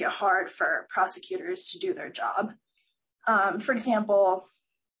make it hard for prosecutors to do their job. For example,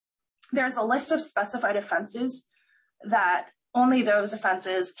 there's a list of specified offenses that only those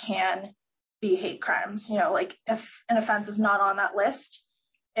offenses can be hate crimes. Like if an offense is not on that list,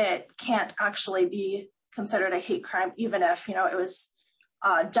 it can't actually be considered a hate crime, even if, it was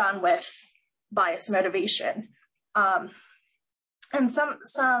done with bias motivation. And some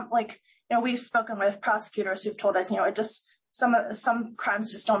we've spoken with prosecutors who've told us, it just, some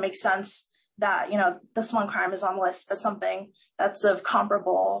crimes just don't make sense that, this one crime is on the list, but something that's of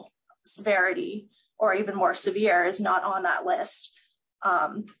comparable severity or even more severe is not on that list.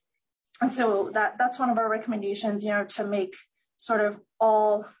 And so that's one of our recommendations, to make sort of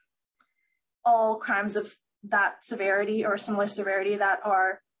all crimes of that severity or similar severity that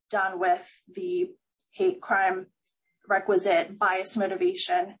are done with the hate crime requisite bias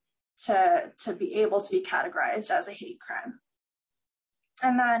motivation to be able to be categorized as a hate crime.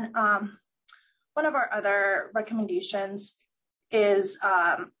 And then one of our other recommendations is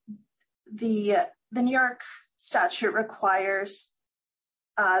the New York statute requires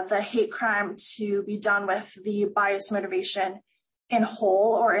the hate crime to be done with the bias motivation in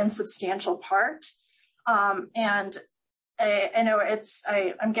whole or in substantial part. And I know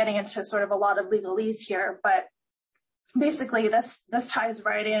I'm getting into sort of a lot of legalese here, but basically this ties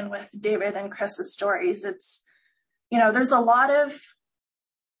right in with David and Chris's stories. It's, there's a lot of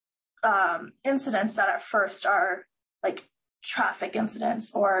incidents that at first are like traffic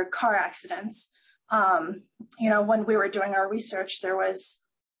incidents or car accidents. When we were doing our research, there was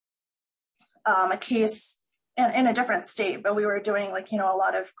a case in a different state, but we were doing a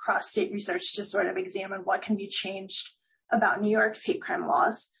lot of cross-state research to sort of examine what can be changed about New York's hate crime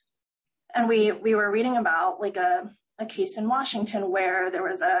laws. And we were reading about a case in Washington where there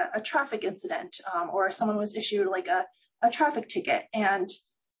was a traffic incident or someone was issued a traffic ticket, and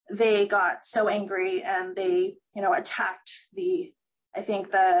they got so angry and they, attacked the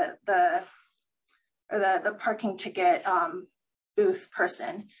parking ticket booth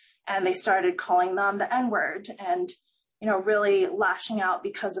person, and they started calling them the N-word and, really lashing out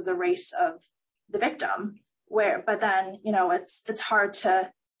because of the race of the victim. But then, it's hard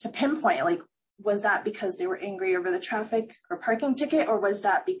to pinpoint, was that because they were angry over the traffic or parking ticket, or was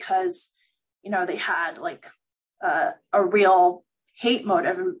that because, they had a real hate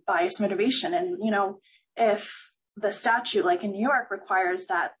motive and bias motivation? And, if the statute, in New York, requires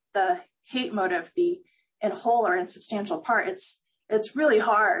that the hate motive be in whole or in substantial part, it's really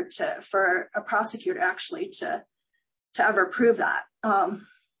hard for a prosecutor actually to ever prove that.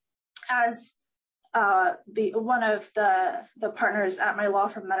 As one of the partners at my law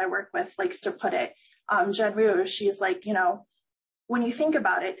firm that I work with likes to put it, Jen Rue, she's like, when you think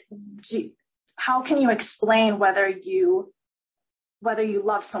about it, how can you explain whether you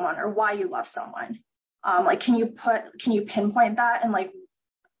love someone or why you love someone? Like, can you pinpoint that and like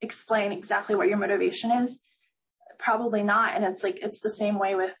explain exactly what your motivation is? Probably not. And it's the same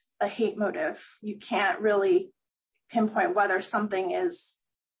way with a hate motive. You can't really pinpoint whether something is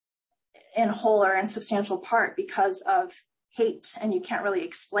in whole or in substantial part because of hate, and you can't really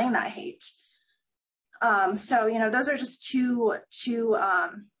explain that hate. So, those are just two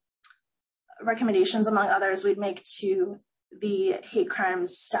recommendations among others we'd make to the hate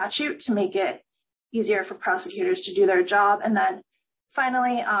crimes statute to make it easier for prosecutors to do their job. And then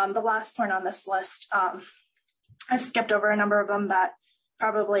finally, the last point on this list, I've skipped over a number of them that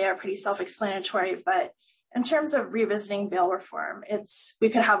probably are pretty self-explanatory, but in terms of revisiting bail reform, we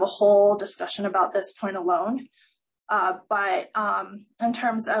could have a whole discussion about this point alone. But in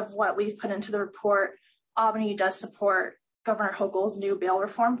terms of what we've put into the report, Albany does support Governor Hochul's new bail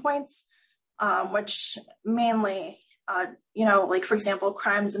reform points, which mainly, like, for example,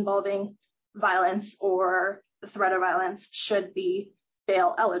 crimes involving violence or the threat of violence should be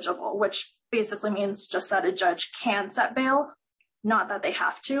bail eligible, which basically means just that a judge can set bail, not that they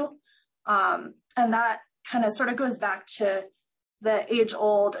have to. And that kind of sort of goes back to the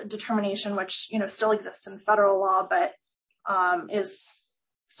age-old determination, which, still exists in federal law, but is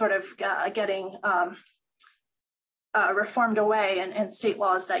sort of getting reformed away in state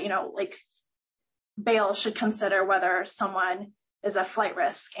laws that, like bail should consider whether someone is a flight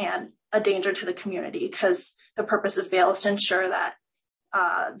risk and a danger to the community, because the purpose of bail is to ensure that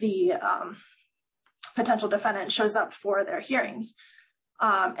the potential defendant shows up for their hearings.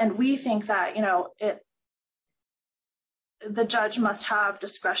 And we think that, the judge must have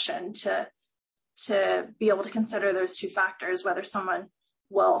discretion to be able to consider those two factors, whether someone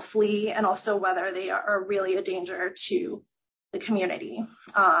will flee and also whether they are really a danger to the community.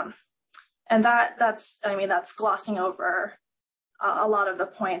 And that's glossing over a lot of the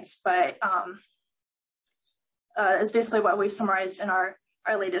points, but is basically what we've summarized in our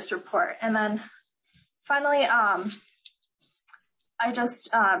latest report. And then finally, I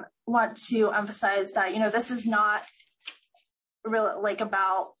just want to emphasize that, this is not really like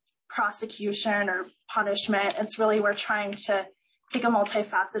about prosecution or punishment. It's really, we're trying to take a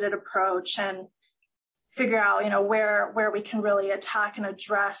multifaceted approach and figure out, where we can really attack and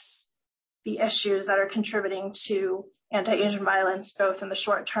address the issues that are contributing to anti-Asian violence, both in the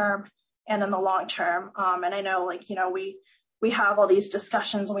short term and in the long term. And I know, we have all these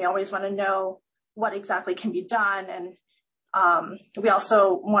discussions and we always want to know what exactly can be done. And we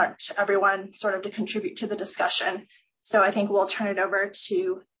also want everyone sort of to contribute to the discussion. So I think we'll turn it over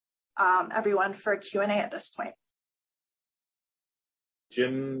to everyone for Q&A at this point.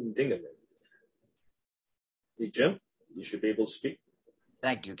 Jim Dingaman. Hey, Jim, you should be able to speak.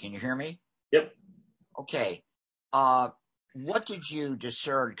 Thank you. Can you hear me? Yep. Okay. What did you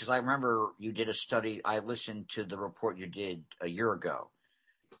discern? Because I remember you did a study. I listened to the report you did a year ago.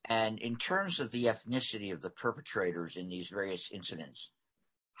 And in terms of the ethnicity of the perpetrators in these various incidents,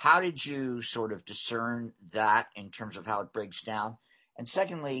 how did you sort of discern that in terms of how it breaks down? And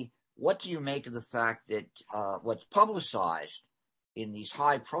secondly, what do you make of the fact that what's publicized in these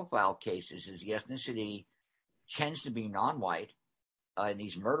high-profile cases is the ethnicity tends to be non-white in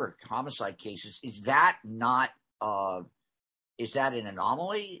these murder homicide cases? Is that not is that an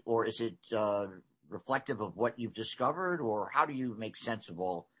anomaly, or is it reflective of what you've discovered, or how do you make sense of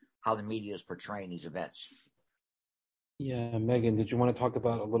how the media is portraying these events? Yeah, Megan, did you want to talk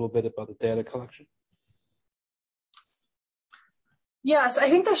about a little bit about the data collection? Yes, I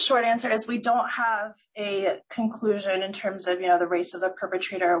think the short answer is we don't have a conclusion in terms of, the race of the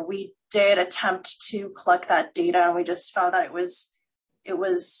perpetrator. We did attempt to collect that data, and we just found that it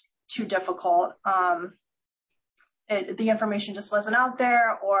was too difficult. The information just wasn't out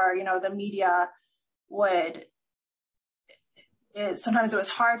there, or, the media sometimes it was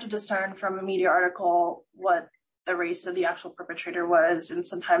hard to discern from a media article what the race of the actual perpetrator was. And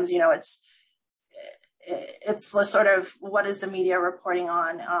sometimes, it's sort of, what is the media reporting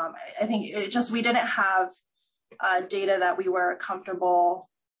on? I think we didn't have data that we were comfortable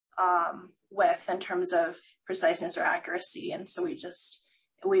with in terms of preciseness or accuracy. And so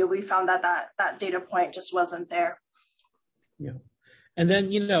we found that data point just wasn't there. Yeah. And then,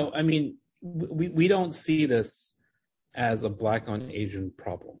 we don't see this as a Black on Asian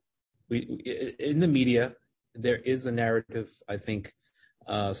problem. In the media, there is a narrative, I think,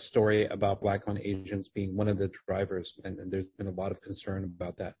 story about Black on Asians being one of the drivers, and there's been a lot of concern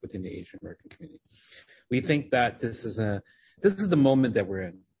about that within the Asian American community. We think that this is the moment that we're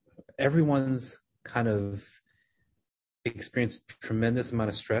in. Everyone's kind of experienced a tremendous amount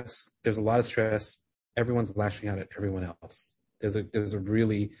of stress. There's a lot of stress. Everyone's lashing out at everyone else. There's a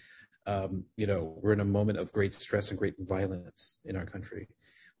really, we're in a moment of great stress and great violence in our country.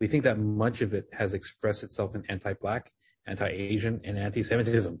 We think that much of it has expressed itself in anti-Black, anti-Asian, and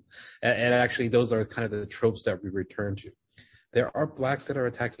anti-Semitism. And actually, those are kind of the tropes that we return to. There are Blacks that are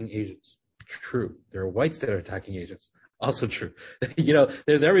attacking Asians. True. There are whites that are attacking Asians. Also true.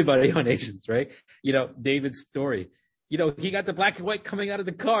 There's everybody on Asians, right? David's story. He got the black and white coming out of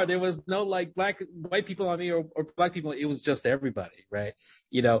the car. There was no white people on me or Black people. It was just everybody, right?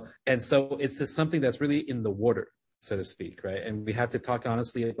 And so it's just something that's really in the water, so to speak, right? And we have to talk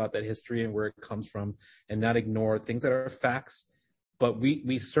honestly about that history and where it comes from and not ignore things that are facts. But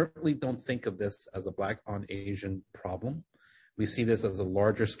we certainly don't think of this as a Black on Asian problem. We see this as a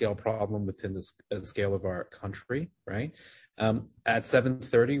larger scale problem within the scale of our country, right? At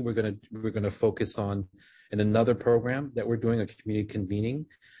 7:30, we're gonna focus on in another program that we're doing, a community convening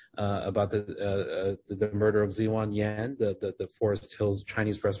about the murder of Ziwan Yan, the Forest Hills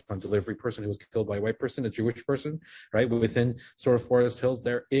Chinese restaurant delivery person who was killed by a white person, a Jewish person, right? Within sort of Forest Hills,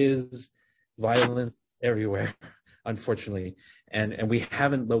 there is violence everywhere, unfortunately. And we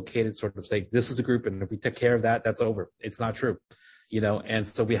haven't located sort of say, this is the group, and if we take care of that, that's over. It's not true. And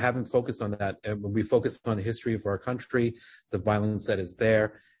so we haven't focused on that. And when we focus on the history of our country, the violence that is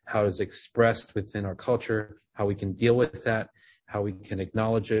there, how it's expressed within our culture, how we can deal with that, how we can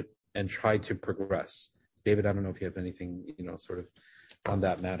acknowledge it and try to progress. David, I don't know if you have anything, sort of on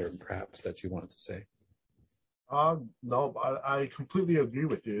that matter, perhaps, that you wanted to say. No, I completely agree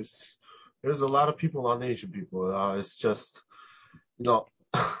with you. There's a lot of people on Asian people. It's just,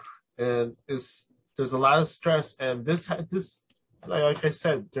 and there's a lot of stress. And this, like I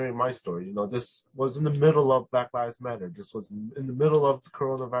said during my story, this was in the middle of Black Lives Matter. This was in the middle of the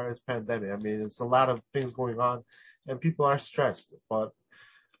coronavirus pandemic. I mean, it's a lot of things going on, and people are stressed. But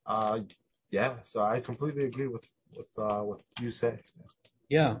so I completely agree with what you say.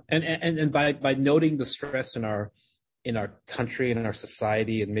 Yeah, and by noting the stress in our country and in our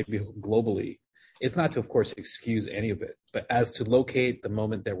society and maybe globally, it's not to, of course, excuse any of it, but as to locate the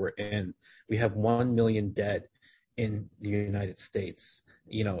moment that we're in. We have 1 million dead in the United States,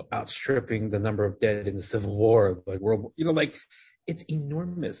 outstripping the number of dead in the Civil War, it's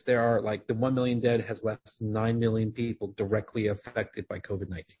enormous. There are the 1 million dead has left 9 million people directly affected by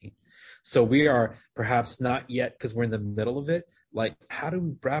COVID-19. So we are perhaps not yet, because we're in the middle of it. How do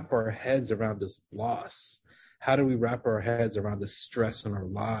we wrap our heads around this loss? How do we wrap our heads around the stress in our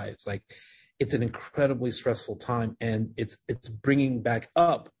lives? It's an incredibly stressful time, and it's bringing back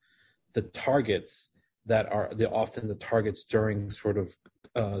up the targets that are often the targets during sort of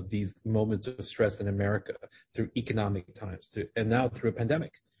these moments of stress in America through economic times, and now through a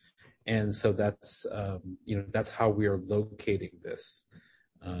pandemic. And so that's how we are locating this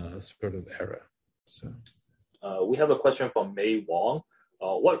sort of era. So we have a question from May Wong.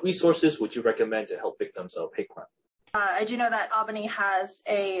 What resources would you recommend to help victims of hate crime? I do know that Albany has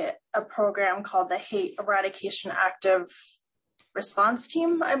a program called the Hate Eradication Active Response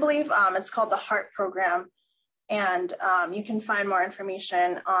Team, I believe. It's called the HEART program. And you can find more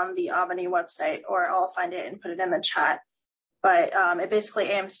information on the Albany website, or I'll find it and put it in the chat. But it basically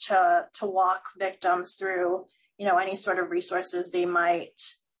aims to walk victims through, any sort of resources they might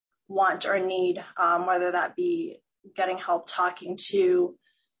want or need, whether that be getting help talking to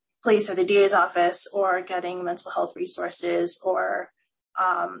police or the DA's office, or getting mental health resources, or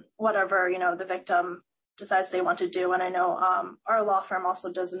whatever, the victim decides they want to do. And I know our law firm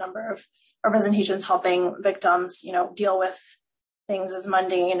also does a number of representations helping victims, deal with things as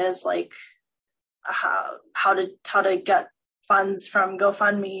mundane as how to get funds from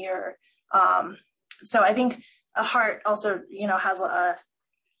GoFundMe, or so I think HEART also, has a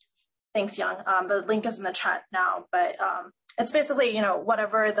thanks, Young. The link is in the chat now, but it's basically,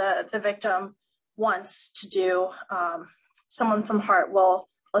 whatever the victim wants to do, someone from HEART will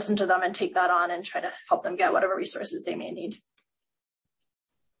listen to them and take that on and try to help them get whatever resources they may need.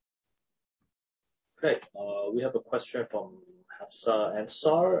 Great. We have a question from Hafsa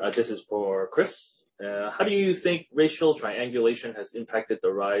Ansar. This is for Chris. How do you think racial triangulation has impacted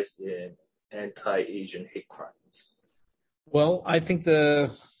the rise in anti-Asian hate crimes? Well, I think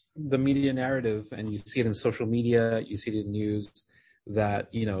the media narrative, and you see it in social media, you see it in news, that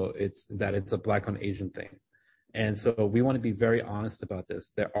it's a Black on Asian thing. And so we want to be very honest about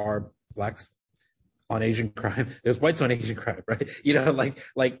this. There are Blacks on Asian crime. There's whites on Asian crime, right?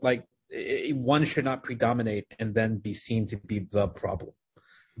 One should not predominate and then be seen to be the problem.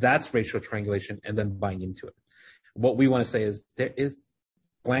 That's racial triangulation, and then buying into it. What we want to say is there is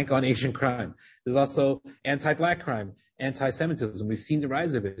blank on Asian crime. There's also anti-Black crime, anti-Semitism. We've seen the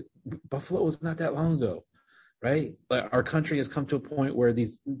rise of it. Buffalo was not that long ago, right? But our country has come to a point where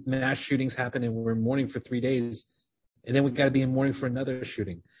these mass shootings happen and we're in mourning for 3 days, and then we got to be in mourning for another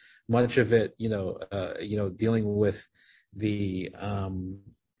shooting. Much of it, dealing with the,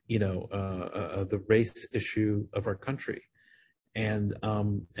 the race issue of our country. And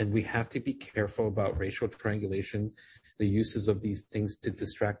we have to be careful about racial triangulation, the uses of these things to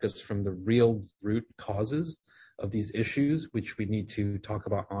distract us from the real root causes of these issues, which we need to talk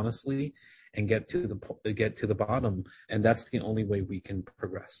about honestly and get to the bottom. And that's the only way we can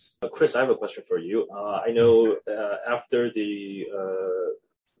progress. Chris, I have a question for you. I know after the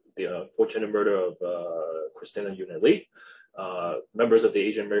unfortunate murder of Christina Yoon Lee, members of the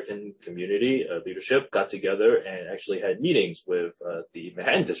Asian American community leadership got together and actually had meetings with the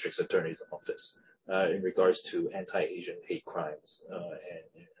Manhattan District's Attorney's Office in regards to anti-Asian hate crimes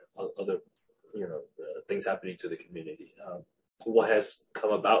and other, things happening to the community. What has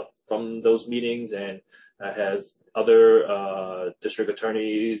come about from those meetings, and has other district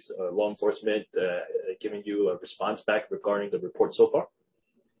attorneys, law enforcement given you a response back regarding the report so far?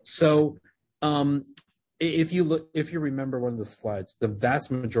 So, if you remember one of the slides, the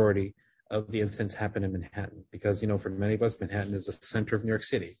vast majority of the incidents happen in Manhattan because, for many of us, Manhattan is the center of New York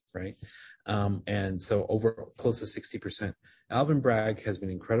City, right? And so over close to 60%. Alvin Bragg has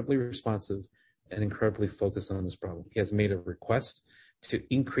been incredibly responsive and incredibly focused on this problem. He has made a request to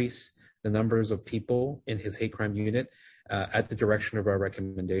increase the numbers of people in his hate crime unit at the direction of our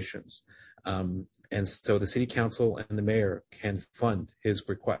recommendations. And so the city council and the mayor can fund his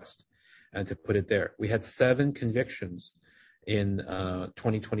request and to put it there. We had 7 convictions in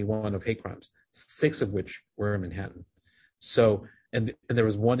 2021 of hate crimes, 6 of which were in Manhattan. So, and there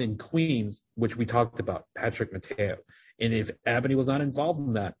was one in Queens, which we talked about, Patrick Mateo. And if Albany was not involved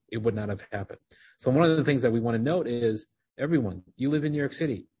in that, it would not have happened. So one of the things that we want to note is, everyone, you live in New York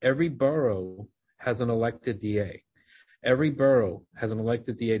City. Every borough has an elected DA. Every borough has an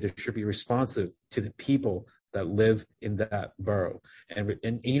elected DA that should be responsive to the people that live in that borough.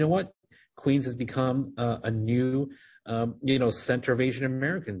 And you know what? Queens has become a new, center of Asian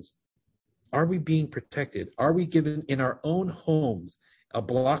Americans. Are we being protected? Are we given in our own homes, a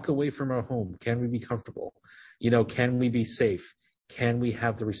block away from our home? Can we be comfortable? Can we be safe? Can we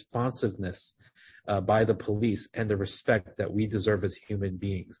have the responsiveness by the police and the respect that we deserve as human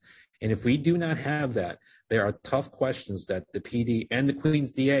beings? And if we do not have that, there are tough questions that the PD and the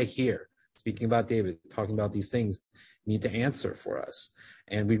Queens DA here, speaking about David, talking about these things, need to answer for us.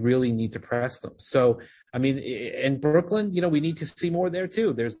 And we really need to press them. So, in Brooklyn, we need to see more there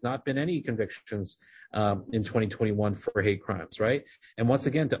too. There's not been any convictions in 2021 for hate crimes, right? And once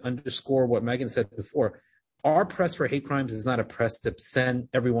again, to underscore what Megan said before, our press for hate crimes is not a press to send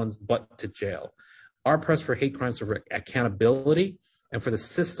everyone's butt to jail. Our press for hate crimes is for accountability and for the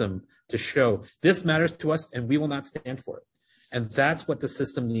system to show this matters to us and we will not stand for it. And that's what the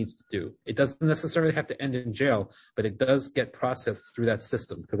system needs to do. It doesn't necessarily have to end in jail, but it does get processed through that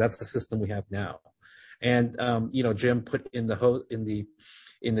system because that's the system we have now. And Jim put in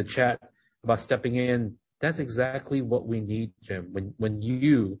the chat about stepping in. That's exactly what we need, Jim. When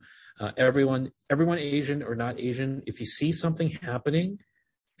you everyone Asian or not Asian, if you see something happening,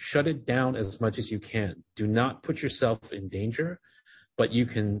 shut it down as much as you can. Do not put yourself in danger, but you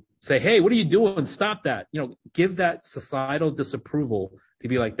can say, hey, what are you doing? Stop that. Give that societal disapproval to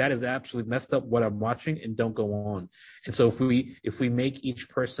be like, that is absolutely messed up what I'm watching, and don't go on. And so if we make each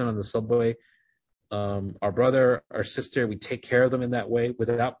person on the subway our brother, our sister, we take care of them in that way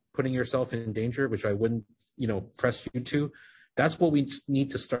without putting yourself in danger, which I wouldn't, press you to. That's what we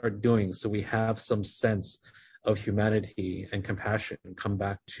need to start doing so we have some sense of humanity and compassion and come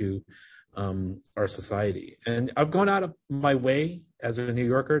back to our society. And I've gone out of my way as a New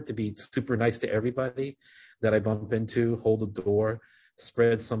Yorker to be super nice to everybody that I bump into, hold the door,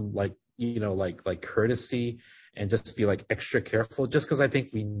 spread some like courtesy, and just be like extra careful, just because I think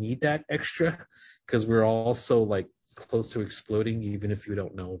we need that extra, because we're all so like close to exploding, even if you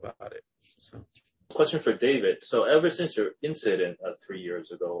don't know about it. So, question for David. So ever since your incident 3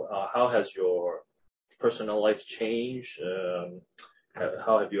 years ago, how has your personal life changed?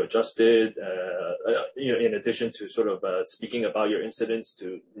 How have you adjusted? In addition to sort of speaking about your incidents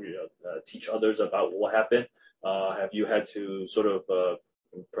to teach others about what happened, have you had to sort of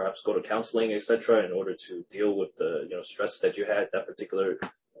perhaps go to counseling, etc., in order to deal with the stress that you had that particular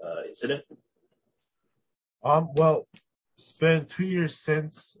incident? Well, it's been 2 years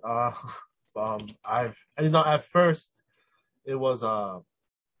since. At first it was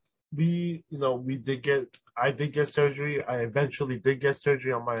I did get surgery. I eventually did get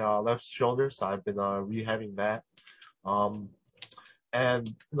surgery on my left shoulder, so I've been rehabbing that.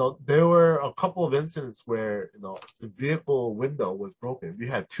 And there were a couple of incidents where the vehicle window was broken. We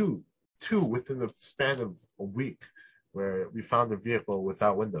had two within the span of a week where we found a vehicle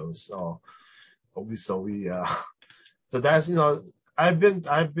without windows. So that's I've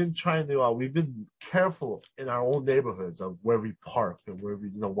been trying to we've been careful in our own neighborhoods of where we park and where we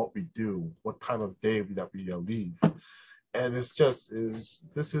what we do, what time of day that we leave. And this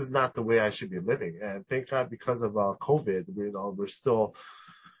is not the way I should be living. And thank God, because of COVID,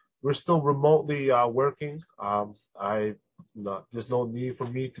 we're still remotely working. There's no need for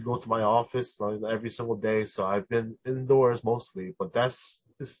me to go to my office every single day, so I've been indoors mostly. But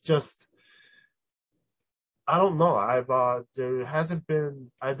it's just, I don't know. There hasn't been.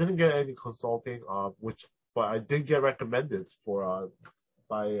 I didn't get any consulting, but I did get recommended for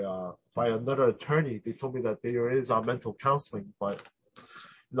by another attorney. They told me that there is mental counseling, but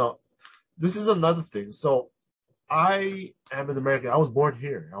this is another thing. So I am an American. I was born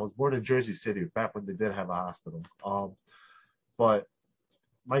here. I was born in Jersey City back when they did have a hospital. But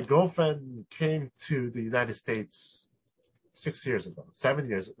my girlfriend came to the United States 6 years ago, 7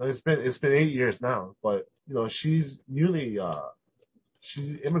 years. It's been 8 years now. But she's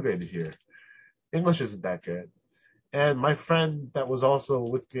immigrated here. English isn't that good. And my friend that was also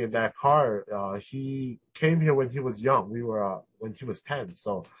with me in that car, he came here when he was young. When he was 10.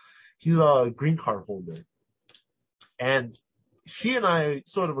 So he's a green card holder. And he and I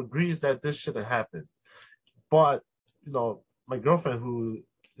sort of agrees that this shouldn't happen. But, my girlfriend, who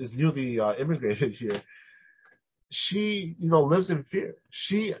is newly immigrated here, she, lives in fear.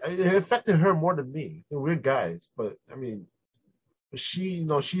 It affected her more than me. We're guys, but I mean,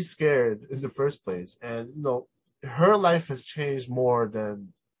 she's scared in the first place. And, her life has changed more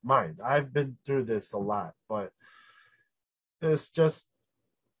than mine. I've been through this a lot, but it's just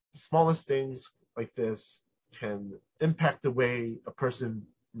the smallest things like this can impact the way a person,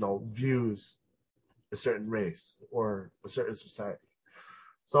 views a certain race or a certain society.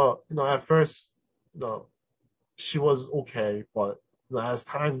 So, at first, she was okay, but as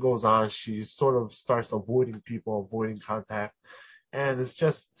time goes on, she sort of starts avoiding people, avoiding contact, and it's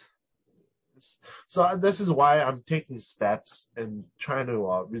just. So this is why I'm taking steps and trying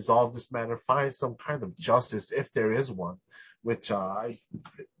to resolve this matter, find some kind of justice if there is one, which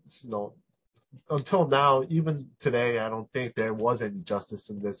until now, even today, I don't think there was any justice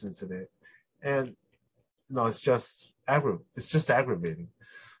in this incident, and it's just aggravating.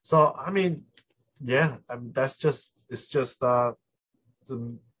 So I mean, it's just the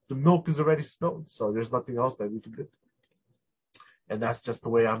milk is already spilled, so there's nothing else that we can do. And that's just the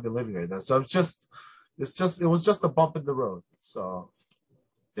way I've been living right now. So it was just a bump in the road. So,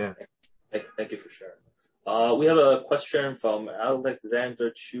 yeah. Thank you for sharing. We have a question from Alexander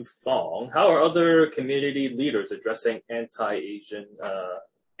Chu Fong. How are other community leaders addressing anti-Asian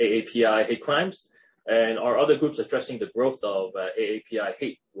AAPI hate crimes? And are other groups addressing the growth of AAPI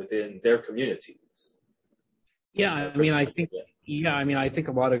hate within their communities? I think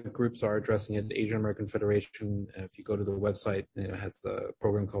a lot of groups are addressing it. The Asian American Federation, if you go to the website, it has the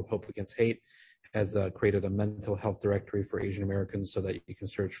program called Hope Against Hate, has created a mental health directory for Asian Americans so that you can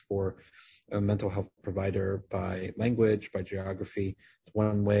search for a mental health provider by language, by geography. It's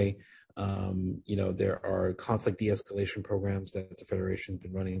one way. There are conflict de-escalation programs that the Federation's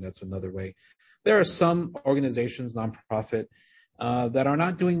been running. That's another way. There are some organizations, nonprofit, that are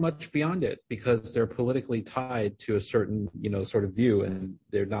not doing much beyond it because they're politically tied to a certain, sort of view, and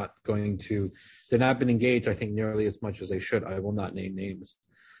they're not been engaged, I think, nearly as much as they should. I will not name names.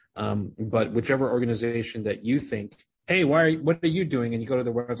 But whichever organization that you think, hey, what are you doing? And you go to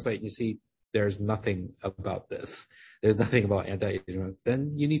the website and you see there's nothing about this. There's nothing about anti-Asian.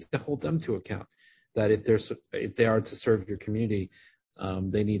 Then you need to hold them to account that if they are to serve your community,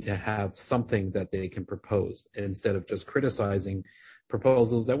 they need to have something that they can propose instead of just criticizing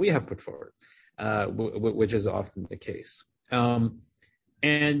proposals that we have put forward, which is often the case.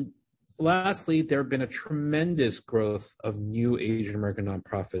 And lastly, there have been a tremendous growth of new Asian American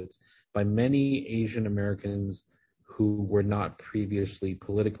nonprofits by many Asian Americans who were not previously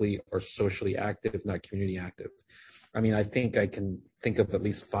politically or socially active, not community active. I mean, I think I can think of at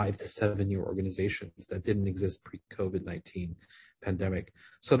least 5 to 7 new organizations that didn't exist pre-COVID-19 pandemic.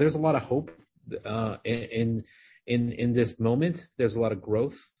 So there's a lot of hope in this moment. There's a lot of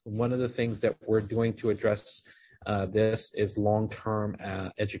growth. One of the things that we're doing to address this is long-term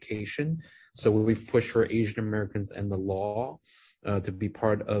education. So we've pushed for Asian Americans and the law to be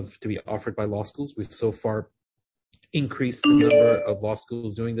offered by law schools. We've so far increase the number of law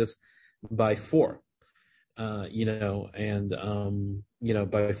schools doing this by 4. By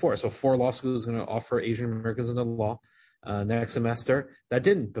 4. So 4 law schools are going to offer Asian Americans in the law next semester. That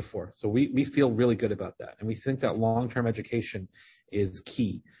didn't before. So we feel really good about that. And we think that long-term education is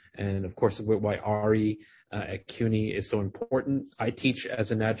key. And of course, why Ari at CUNY is so important. I teach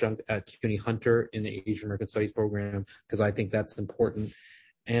as an adjunct at CUNY Hunter in the Asian American Studies program because I think that's important.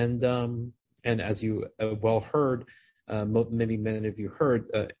 And as you well heard, maybe many of you heard,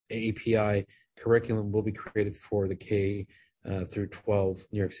 API curriculum will be created for the K through 12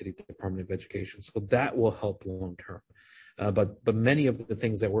 New York City Department of Education. So that will help long term. But many of the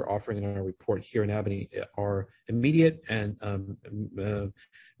things that we're offering in our report here in Albany are immediate and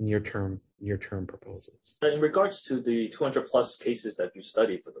near-term proposals. In regards to the 200 plus cases that you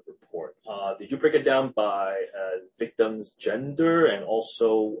studied for the report, did you break it down by victims' gender and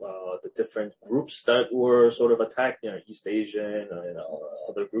also the different groups that were sort of attacked, East Asian and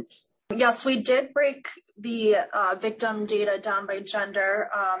other groups? Yes, we did break the victim data down by gender.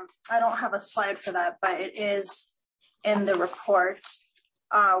 I don't have a slide for that, but it is in the report.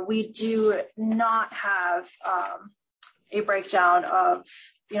 We do not have a breakdown of,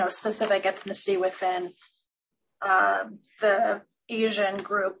 specific ethnicity within the Asian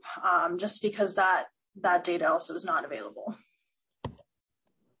group, just because that data also is not available.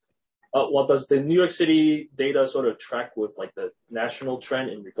 Well, does the New York City data sort of track with like the national trend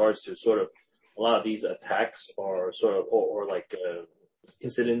in regards to sort of a lot of these attacks or sort of or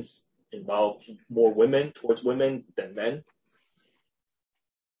incidents involve more women towards women than men?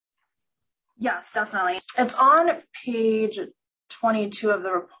 Yes, definitely. It's on page 22 of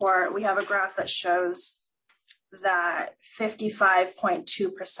the report. We have a graph that shows that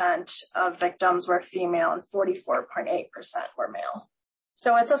 55.2% of victims were female and 44.8% were male.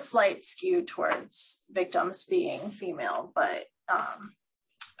 So it's a slight skew towards victims being female, but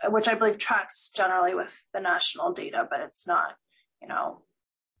which I believe tracks generally with the national data, but it's not,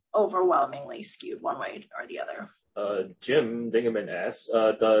 overwhelmingly skewed one way or the other. Jim Dingerman asks,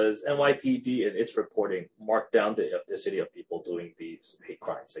 does NYPD in its reporting mark down the ethnicity of people doing these hate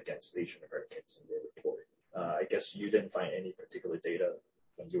crimes against Asian Americans in their reporting? I guess you didn't find any particular data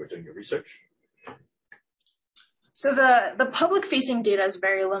when you were doing your research? So the public-facing data is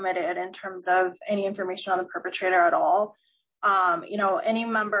very limited in terms of any information on the perpetrator at all. Any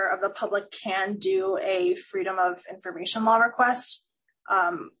member of the public can do a Freedom of Information Law request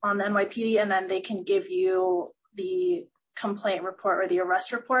on the NYPD, and then they can give you the complaint report or the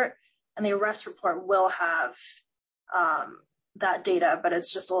arrest report, and the arrest report will have that data, but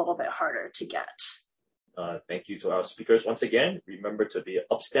it's just a little bit harder to get. Thank you to our speakers once again. Remember to be an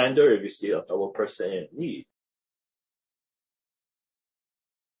upstander if you see a fellow person in need.